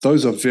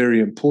 Those are very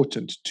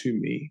important to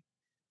me.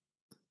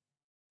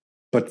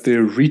 But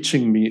they're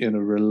reaching me in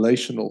a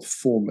relational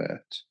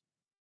format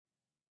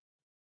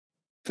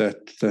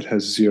that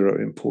has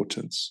zero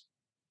importance,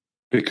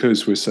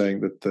 because we're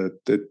saying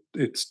that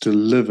it's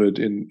delivered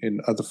in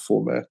other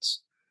formats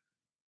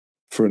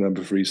for a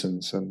number of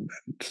reasons. And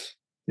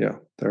yeah,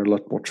 they're a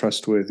lot more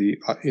trustworthy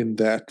in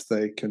that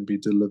they can be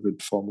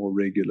delivered far more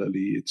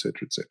regularly,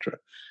 etc., etc.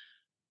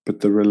 But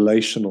the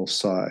relational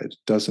side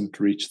doesn't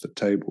reach the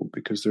table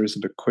because there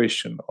isn't a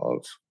question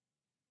of,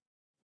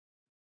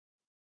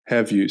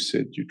 have you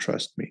said you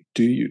trust me?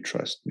 Do you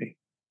trust me?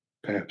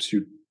 Perhaps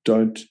you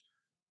don't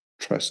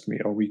trust me.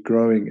 Are we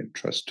growing in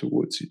trust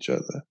towards each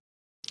other?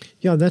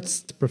 Yeah,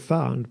 that's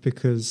profound,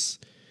 because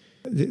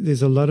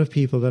there's a lot of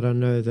people that I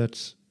know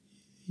that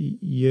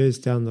years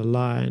down the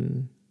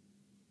line,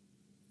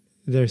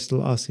 they're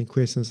still asking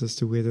questions as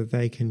to whether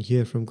they can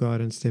hear from God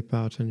and step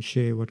out and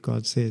share what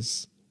God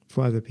says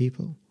for other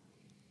people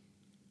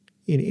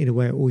in a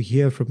way, or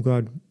hear from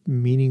God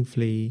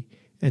meaningfully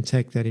and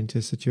take that into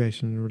a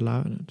situation and rely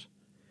on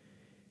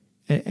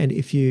it. And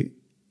if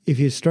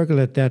you struggle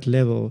at that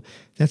level,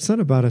 that's not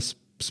about a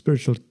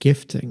spiritual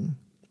gifting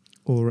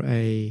or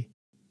a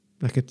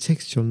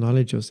textual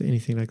knowledge or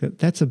anything like that.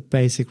 That's a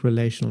basic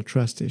relational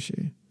trust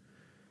issue.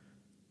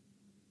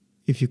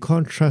 If you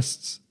can't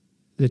trust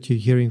that you're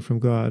hearing from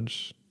God,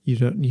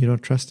 you're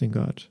not trusting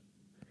God.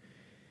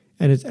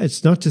 And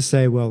it's not to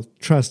say, well,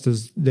 trust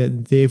is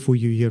that therefore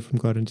you hear from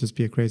God and just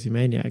be a crazy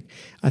maniac.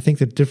 I think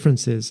the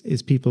difference is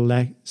people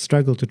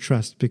struggle to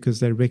trust because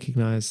they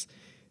recognize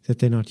that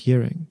they're not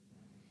hearing.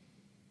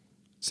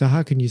 So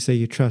how can you say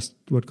you trust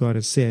what God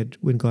has said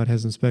when God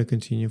hasn't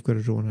spoken to you and you've got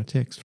to draw on a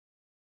text?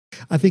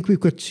 I think we've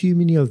got too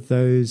many of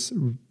those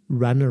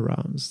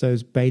runarounds,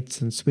 those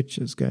baits and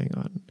switches going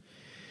on,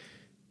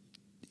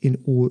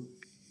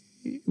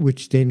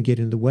 which then get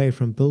in the way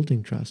from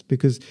building trust.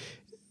 Because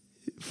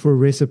for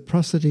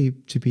reciprocity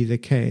to be the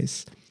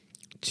case,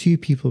 two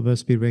people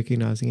must be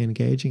recognizing and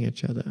engaging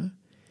each other.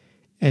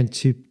 And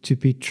to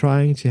be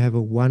trying to have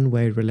a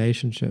one-way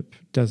relationship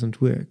doesn't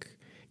work.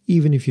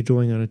 Even if you're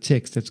drawing on a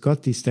text that's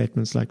got these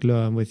statements like, lo,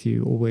 I'm with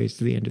you always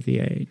to the end of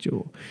the age,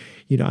 or,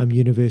 I'm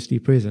universally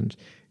present.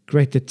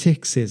 Great, the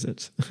text says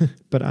it,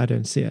 but I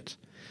don't see it.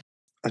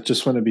 I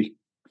just want to be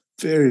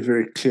very,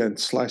 very clear and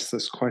slice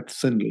this quite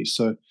thinly.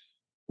 So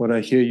what I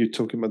hear you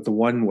talking about, the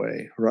one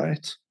way,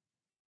 right?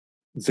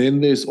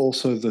 Then there's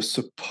also the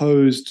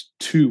supposed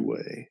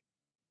two-way.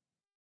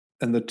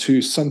 And the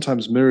two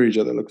sometimes mirror each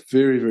other, look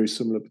very, very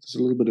similar, but there's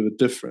a little bit of a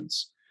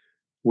difference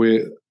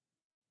where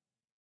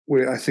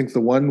I think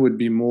the one would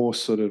be more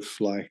sort of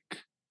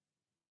like,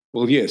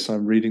 well, yes,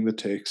 I'm reading the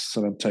texts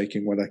and I'm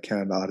taking what I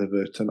can out of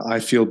it, and I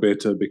feel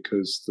better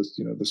because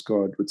this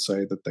God would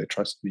say that they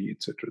trust me,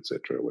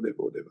 etc.,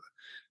 whatever.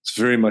 It's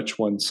very much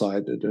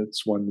one-sided.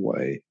 It's one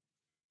way.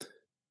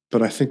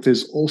 But I think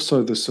there's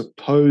also the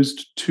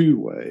supposed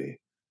two-way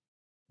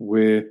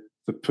where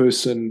the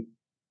person,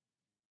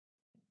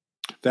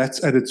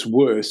 that's at its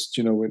worst.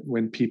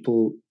 When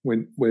people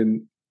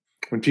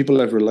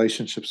have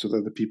relationships with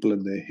other people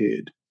in their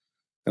head,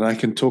 and I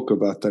can talk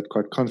about that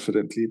quite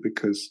confidently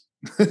because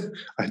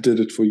I did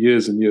it for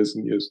years and years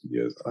and years and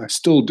years. I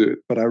still do it,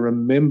 but I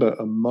remember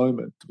a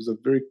moment. It was a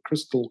very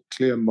crystal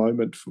clear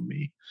moment for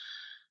me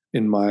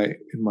in my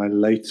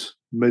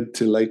mid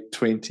to late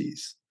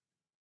 20s,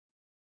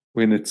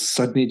 when it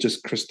suddenly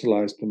just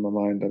crystallized in my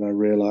mind, and I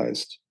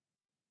realized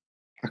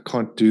I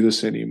can't do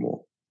this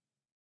anymore.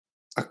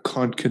 I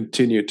can't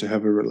continue to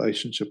have a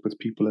relationship with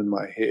people in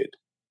my head.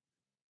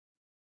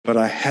 But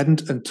I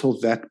hadn't until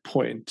that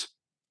point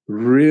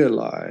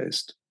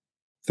realized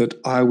that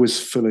I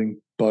was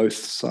filling both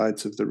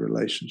sides of the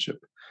relationship.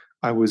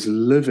 I was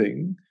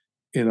living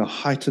in a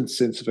heightened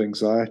sense of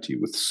anxiety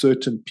with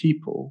certain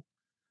people,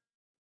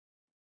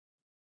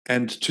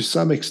 and to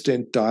some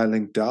extent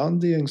dialing down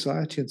the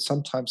anxiety and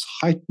sometimes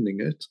heightening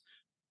it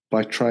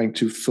by trying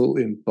to fill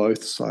in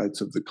both sides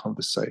of the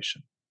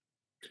conversation.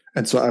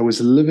 And so I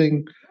was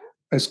living,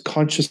 as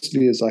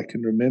consciously as I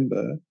can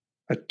remember,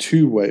 a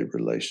two-way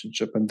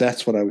relationship. And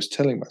that's what I was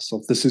telling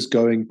myself. This is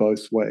going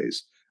both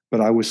ways,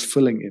 but I was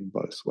filling in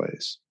both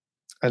ways.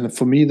 And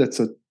for me, that's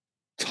a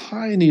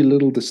tiny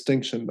little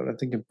distinction, but I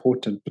think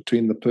important,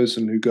 between the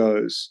person who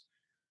goes,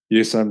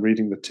 yes, I'm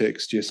reading the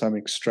text, yes, I'm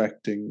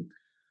extracting,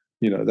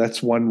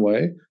 that's one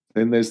way.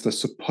 Then there's the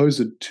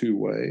supposed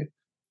two-way.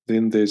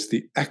 Then there's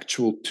the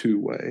actual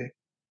two-way,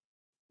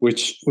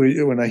 which,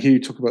 when I hear you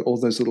talk about all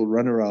those little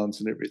runarounds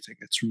and everything,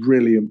 it's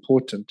really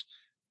important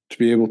to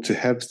be able to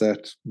have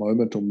that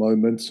moment or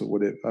moments or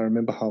whatever. I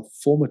remember how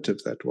formative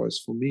that was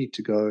for me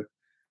to go.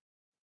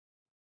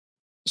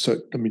 So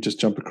let me just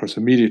jump across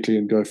immediately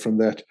and go from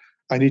that.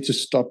 I need to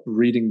stop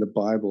reading the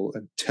Bible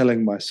and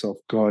telling myself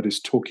God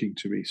is talking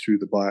to me through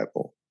the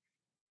Bible.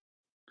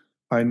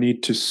 I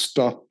need to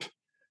stop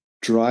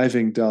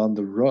driving down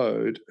the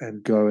road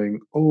and going,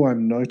 oh,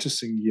 I'm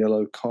noticing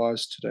yellow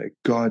cars today.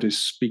 God is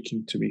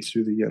speaking to me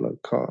through the yellow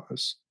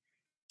cars.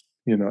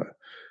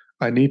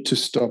 I need to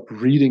stop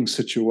reading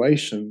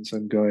situations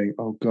and going,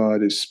 oh,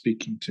 God is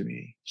speaking to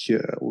me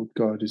here, or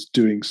God is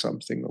doing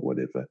something, or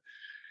whatever.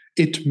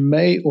 It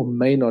may or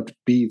may not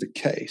be the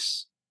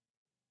case.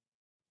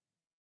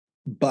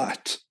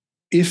 But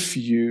if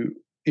you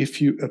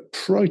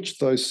approach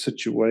those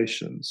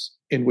situations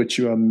in which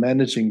you are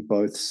managing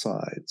both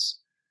sides,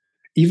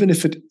 even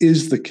if it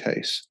is the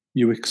case,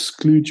 you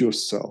exclude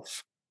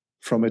yourself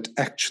from it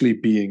actually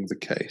being the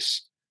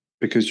case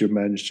because you're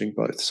managing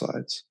both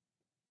sides.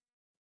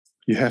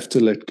 You have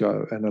to let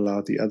go and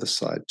allow the other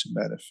side to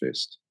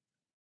manifest.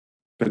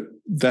 But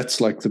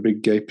that's like the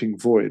big gaping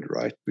void,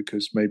 right?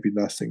 Because maybe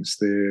nothing's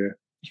there.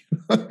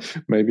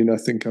 Maybe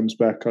nothing comes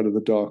back out of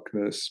the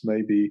darkness.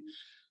 Maybe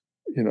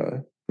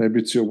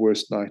it's your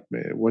worst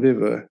nightmare,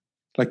 whatever.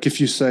 Like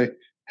if you say,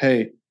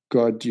 hey,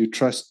 God, do you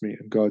trust me?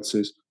 And God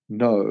says,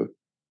 no,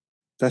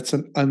 that's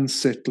an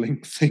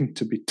unsettling thing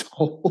to be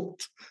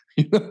told.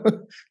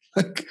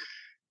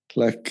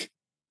 Like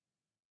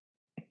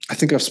I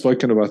think I've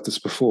spoken about this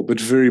before, but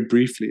very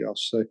briefly, I'll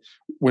say,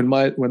 when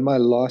my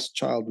last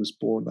child was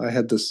born, I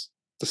had this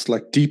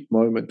like deep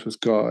moment with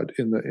God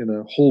in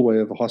a hallway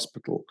of a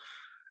hospital,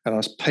 and I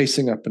was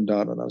pacing up and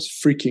down, and I was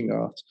freaking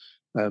out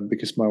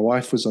because my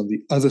wife was on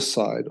the other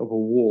side of a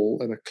wall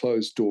and a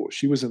closed door.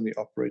 She was in the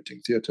operating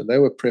theater. They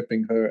were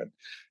prepping her, and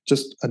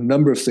just a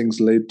number of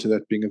things led to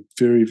that being a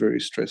very, very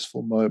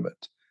stressful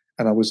moment.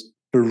 And I was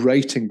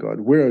berating God.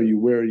 Where are you?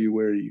 Where are you?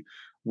 Where are you?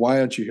 Why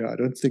aren't you here? I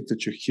don't think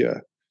that you're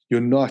here. You're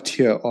not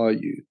here, are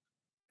you?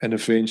 And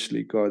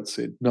eventually God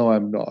said, no,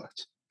 I'm not.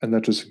 And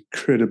that was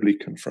incredibly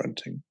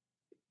confronting,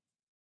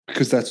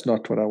 because that's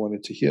not what I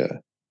wanted to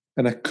hear.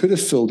 And I could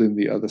have filled in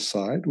the other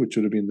side, which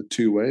would have been the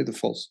two-way, the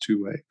false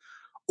two-way.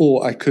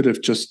 Or I could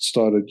have just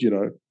started,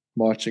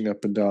 marching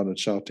up and down and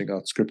shouting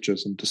out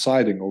scriptures and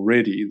deciding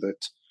already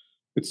that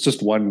it's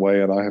just one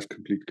way and I have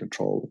complete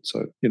control.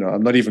 So,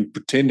 I'm not even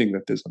pretending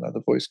that there's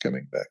another voice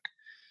coming back.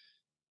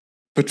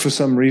 But for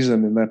some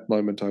reason in that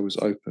moment, I was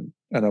open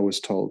and I was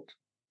told,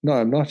 no,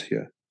 I'm not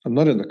here. I'm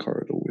not in the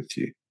corridor with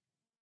you.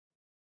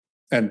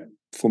 And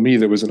for me,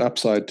 there was an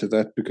upside to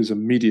that, because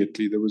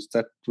immediately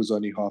that was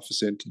only half a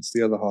sentence.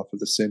 The other half of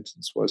the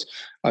sentence was,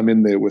 I'm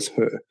in there with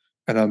her.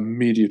 And I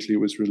immediately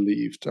was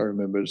relieved. I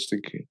remember just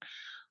thinking,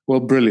 well,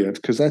 brilliant,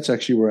 because that's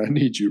actually where I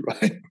need you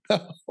right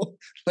now.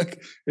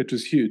 Like, it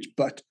was huge.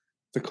 But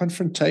the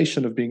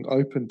confrontation of being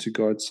open to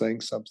God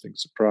saying something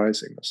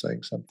surprising or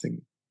saying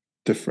something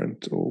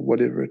different or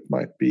whatever it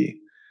might be,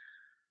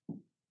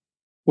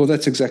 well,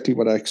 that's exactly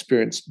what I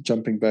experienced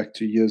jumping back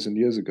to years and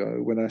years ago,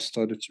 when I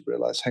started to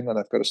realize, hang on,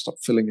 I've got to stop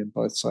filling in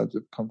both sides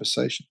of the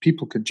conversation.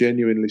 People can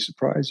genuinely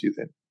surprise you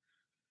then.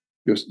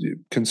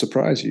 Can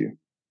surprise you.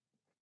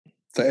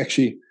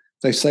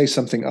 They say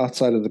something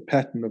outside of the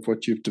pattern of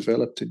what you've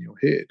developed in your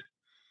head.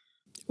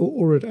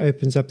 Or it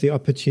opens up the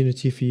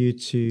opportunity for you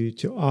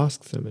to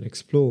ask them and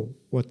explore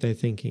what they're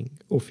thinking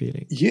or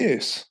feeling.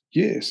 Yes.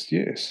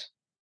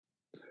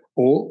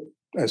 Or,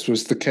 as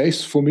was the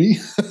case for me,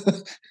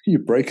 you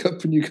break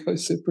up and you go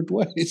separate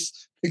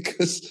ways,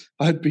 because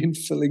I'd been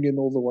filling in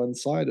all the one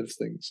side of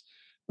things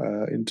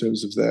in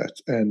terms of that.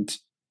 And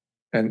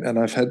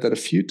I've had that a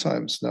few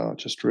times now,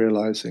 just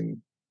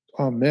realizing,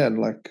 oh man,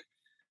 like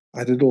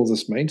I did all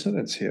this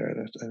maintenance here,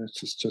 and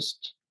it's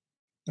just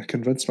I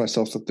convinced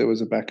myself that there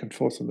was a back and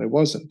forth, and there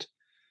wasn't.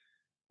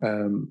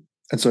 And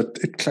so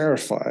it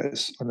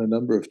clarifies on a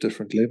number of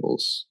different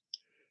levels,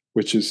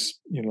 which is,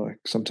 like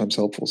sometimes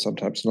helpful,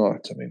 sometimes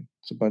not. I mean,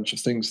 it's a bunch of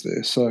things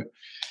there. So,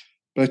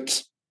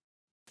 but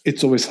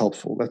it's always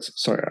helpful.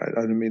 Sorry,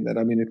 I don't mean that.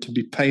 I mean, it can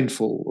be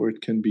painful, or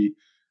it can be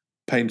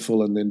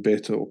painful and then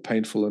better, or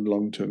painful and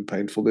long-term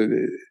painful.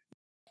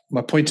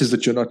 My point is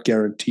that you're not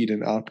guaranteed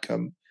an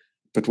outcome,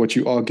 but what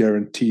you are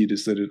guaranteed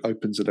is that it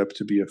opens it up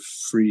to be a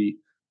free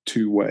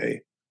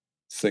two-way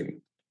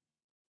thing.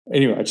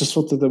 Anyway, I just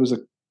thought that there was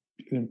an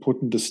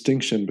important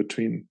distinction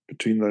between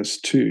those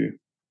two,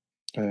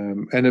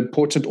 and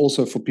important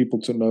also for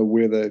people to know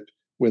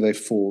where they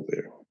fall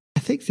there. I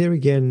think there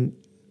again,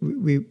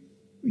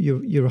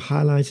 you're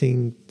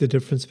highlighting the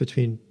difference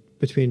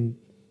between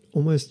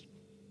almost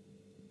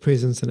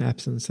presence and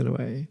absence in a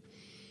way,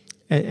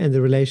 and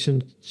the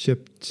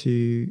relationship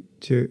to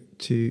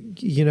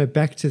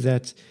back to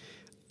that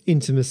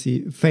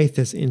intimacy, faith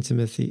as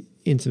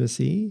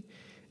intimacy,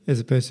 as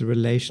opposed to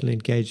relational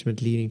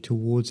engagement leading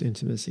towards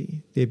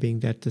intimacy. There being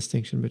that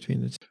distinction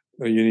between the two.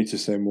 Oh, you need to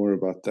say more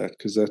about that,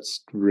 because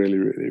that's really,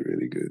 really,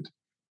 really good.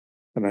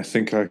 And I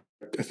think I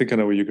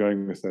know where you're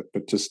going with that,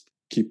 but just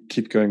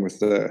keep going with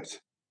that.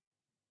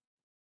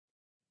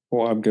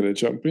 Or I'm going to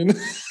jump in.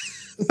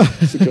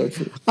 So go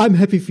for it. I'm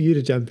happy for you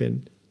to jump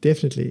in.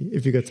 Definitely,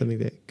 if you got something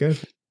there, go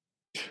for it.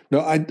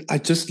 No, I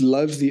just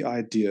love the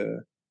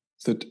idea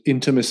that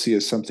intimacy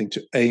is something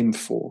to aim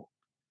for.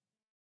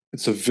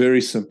 It's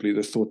very simply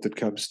the thought that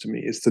comes to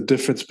me is the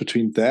difference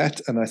between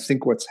that and I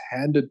think what's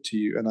handed to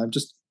you. And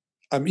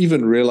I'm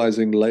even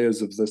realizing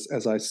layers of this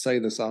as I say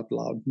this out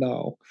loud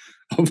now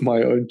of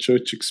my own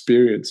church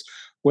experience.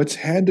 What's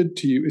handed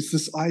to you is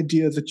this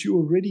idea that you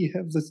already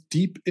have this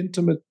deep,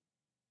 intimate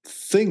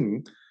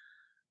thing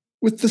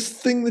with this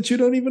thing that you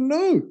don't even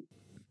know.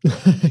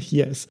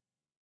 Yes.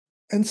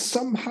 And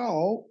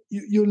somehow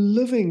you're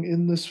living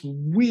in this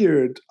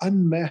weird,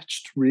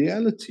 unmatched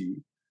reality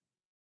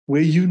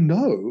where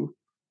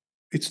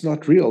it's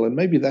not real. And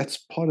maybe that's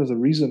part of the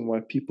reason why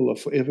people are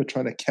forever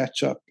trying to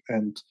catch up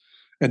and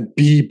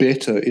be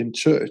better in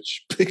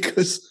church,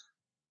 because,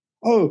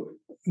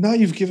 now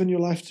you've given your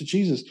life to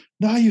Jesus.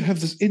 Now you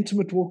have this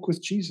intimate walk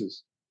with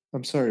Jesus.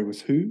 I'm sorry,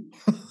 with who?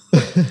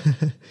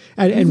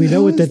 and we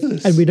know what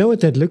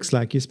that looks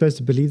like. You're supposed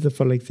to believe the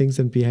following things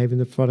and behave in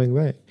the following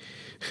way.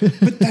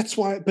 but that's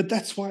why,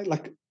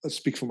 like, I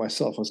speak for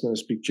myself. I was going to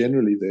speak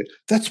generally there.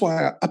 That's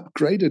why I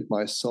upgraded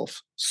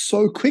myself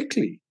so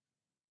quickly.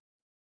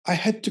 I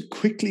had to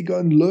quickly go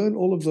and learn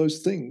all of those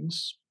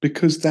things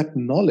because that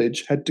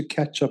knowledge had to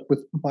catch up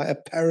with my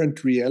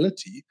apparent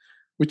reality,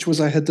 which was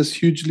I had this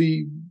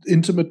hugely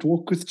intimate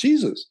walk with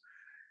Jesus.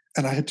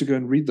 And I had to go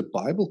and read the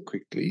Bible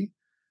quickly.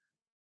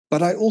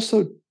 But I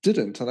also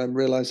didn't, and I'm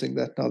realizing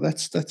that now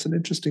that's an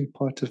interesting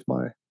part of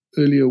my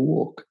earlier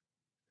walk.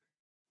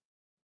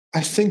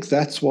 I think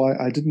that's why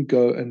I didn't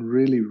go and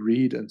really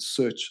read and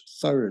search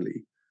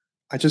thoroughly.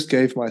 I just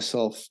gave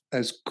myself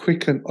as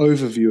quick an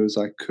overview as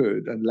I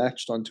could and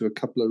latched onto a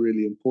couple of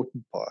really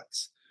important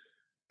parts,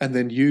 and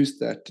then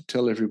used that to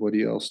tell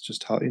everybody else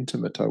just how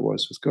intimate I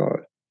was with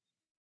God.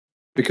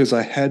 Because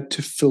I had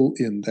to fill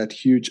in that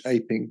huge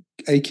aching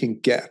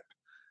gap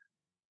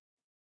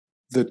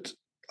that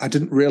I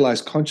didn't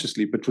realize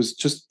consciously, but was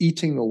just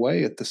eating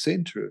away at the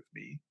center of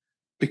me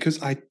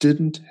because I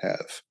didn't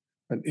have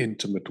an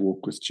intimate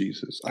walk with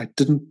Jesus. I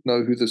didn't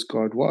know who this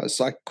God was.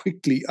 So I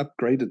quickly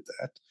upgraded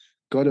that,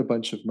 got a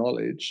bunch of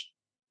knowledge,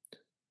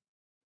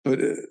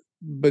 but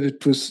it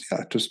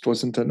just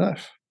wasn't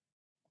enough.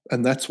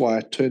 And that's why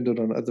I turned it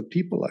on other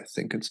people, I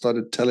think, and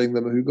started telling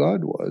them who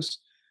God was,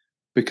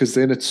 because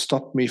then it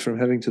stopped me from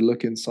having to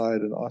look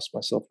inside and ask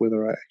myself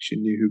whether I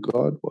actually knew who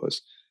God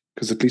was,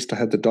 because at least I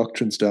had the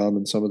doctrines down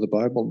and some of the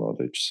Bible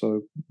knowledge.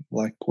 So,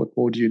 like, what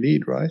more do you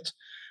need, right?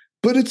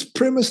 But it's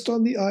premised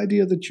on the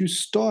idea that you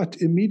start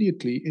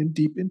immediately in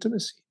deep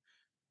intimacy.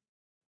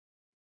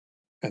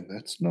 And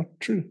that's not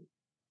true.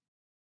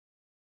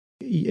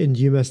 And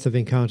you must have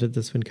encountered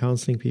this when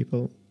counseling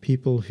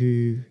people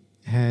who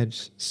had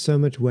so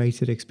much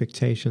weighted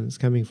expectations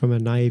coming from a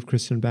naive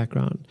Christian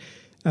background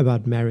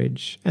about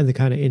marriage and the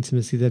kind of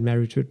intimacy that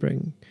marriage would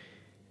bring.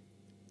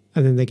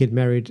 And then they get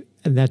married,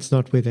 and that's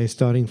not where they're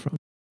starting from.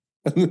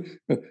 And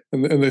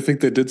they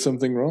think they did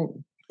something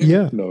wrong.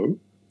 Yeah. No.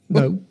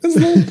 No. That's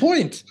the whole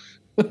point.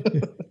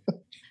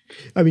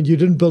 I mean, you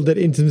didn't build that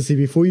intimacy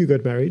before you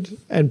got married,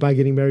 and by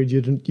getting married,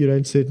 you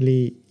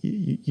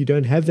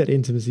don't have that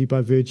intimacy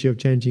by virtue of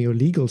changing your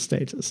legal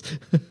status.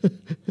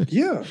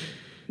 Yeah.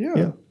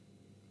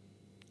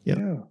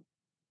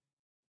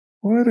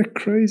 What a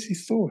crazy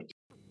thought.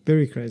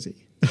 Very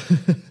crazy.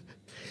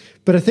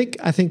 But I think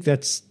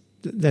that's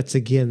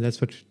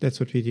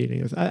what we're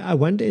dealing with. I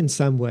wonder in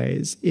some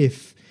ways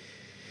if,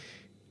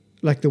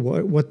 like,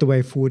 what the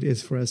way forward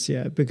is for us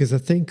here, because I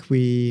think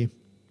we've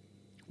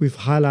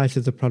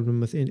highlighted the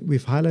problem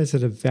we've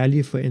highlighted a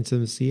value for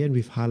intimacy, and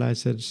we've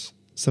highlighted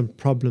some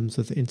problems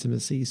with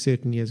intimacy,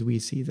 certainly as we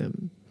see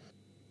them.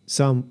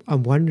 So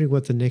I'm wondering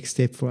what the next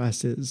step for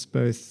us is.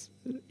 Both,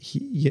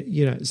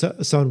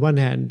 so on one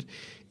hand,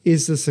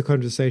 is this a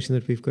conversation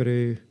that we've got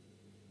to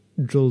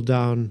drill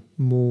down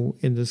more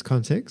in this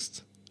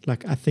context?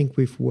 Like, I think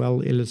we've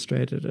well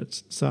illustrated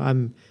it. So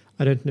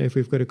I don't know if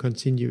we've got to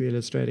continue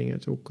illustrating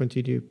it or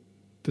continue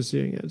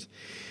pursuing it.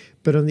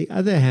 But on the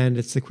other hand,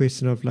 it's the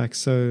question of like,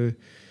 so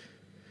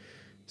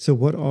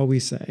what are we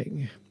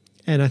saying?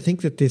 And I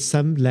think that there's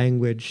some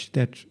language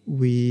that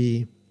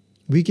we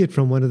get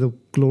from one of the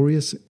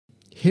glorious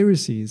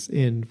heresies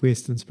in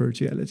Western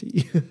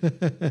spirituality.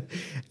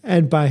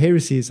 And by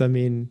heresies, I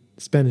mean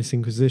Spanish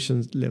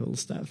Inquisition level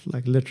stuff,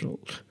 like literal.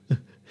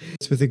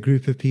 It's with a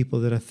group of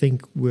people that I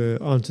think were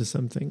onto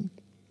something.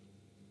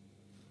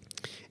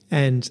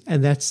 And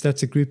that's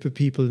a group of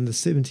people in the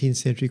 17th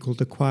century called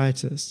the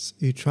Quietists,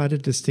 who try to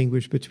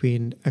distinguish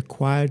between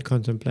acquired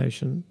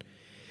contemplation,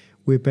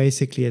 where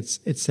basically it's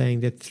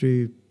saying that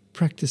through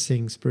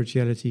practicing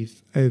spirituality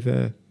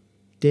over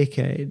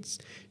decades,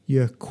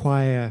 you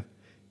acquire,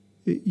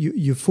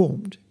 you're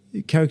formed.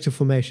 Character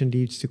formation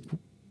leads to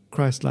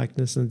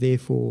Christ-likeness and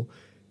therefore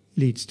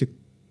leads to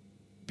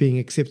being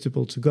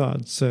acceptable to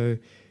God. So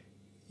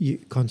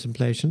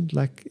contemplation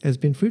has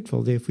been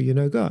fruitful, therefore you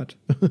know God.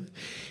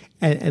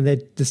 And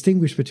they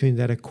distinguish between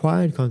that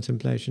acquired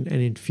contemplation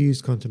and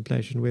infused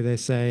contemplation, where they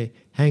say,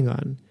 hang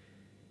on,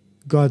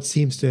 God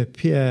seems to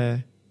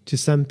appear to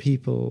some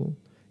people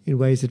in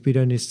ways that we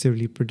don't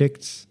necessarily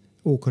predict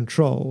or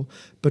control,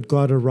 but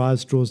God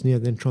arrives, draws near,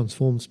 then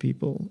transforms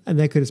people. And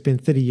they could have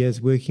spent 30 years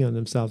working on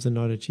themselves and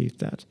not achieved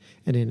that.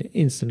 And in an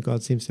instant,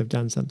 God seems to have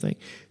done something.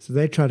 So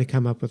they try to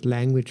come up with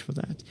language for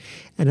that.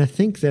 And I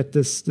think that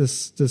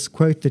this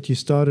quote that you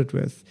started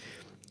with,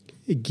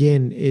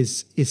 again,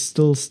 is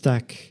still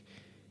stuck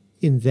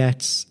in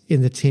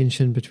the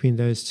tension between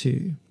those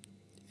two.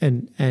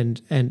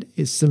 And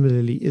is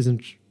similarly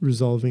isn't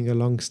resolving a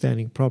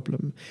long-standing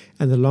problem.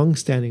 And the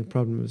long-standing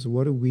problem is,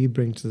 what do we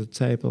bring to the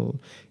table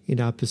in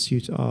our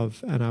pursuit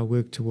of and our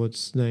work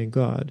towards knowing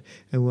God?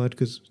 And what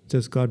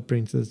does God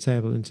bring to the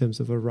table in terms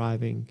of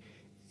arriving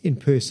in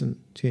person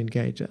to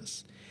engage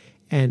us?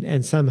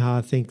 And somehow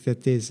I think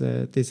that there's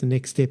a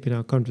next step in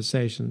our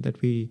conversation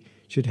that we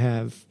should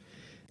have.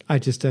 I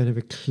just don't have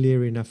a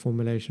clear enough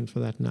formulation for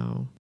that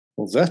now.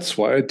 Well, that's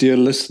why, dear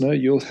listener,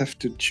 you'll have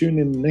to tune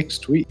in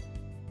next week.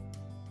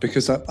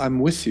 Because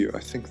I'm with you. I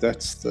think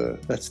that's the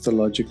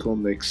logical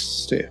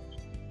next step.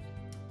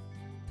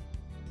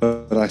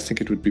 But I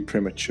think it would be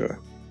premature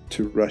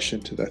to rush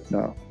into that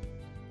now.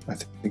 I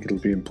think it'll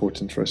be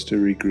important for us to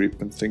regroup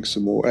and think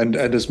some more. And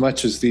as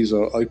much as these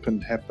are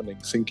open, happening,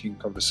 thinking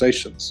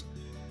conversations,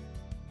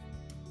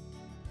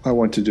 I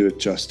want to do it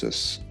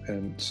justice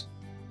and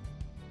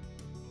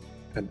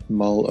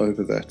mull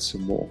over that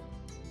some more.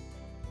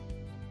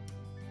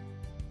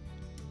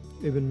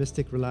 Urban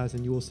Mystic relies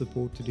on your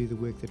support to do the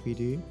work that we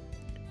do.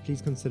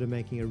 Please consider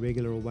making a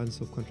regular or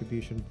once-off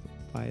contribution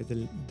via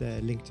the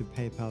link to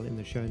PayPal in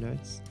the show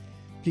notes.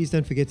 Please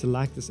don't forget to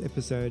like this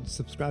episode,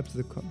 subscribe to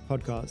the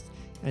podcast,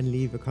 and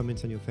leave a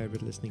comment on your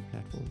favorite listening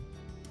platform.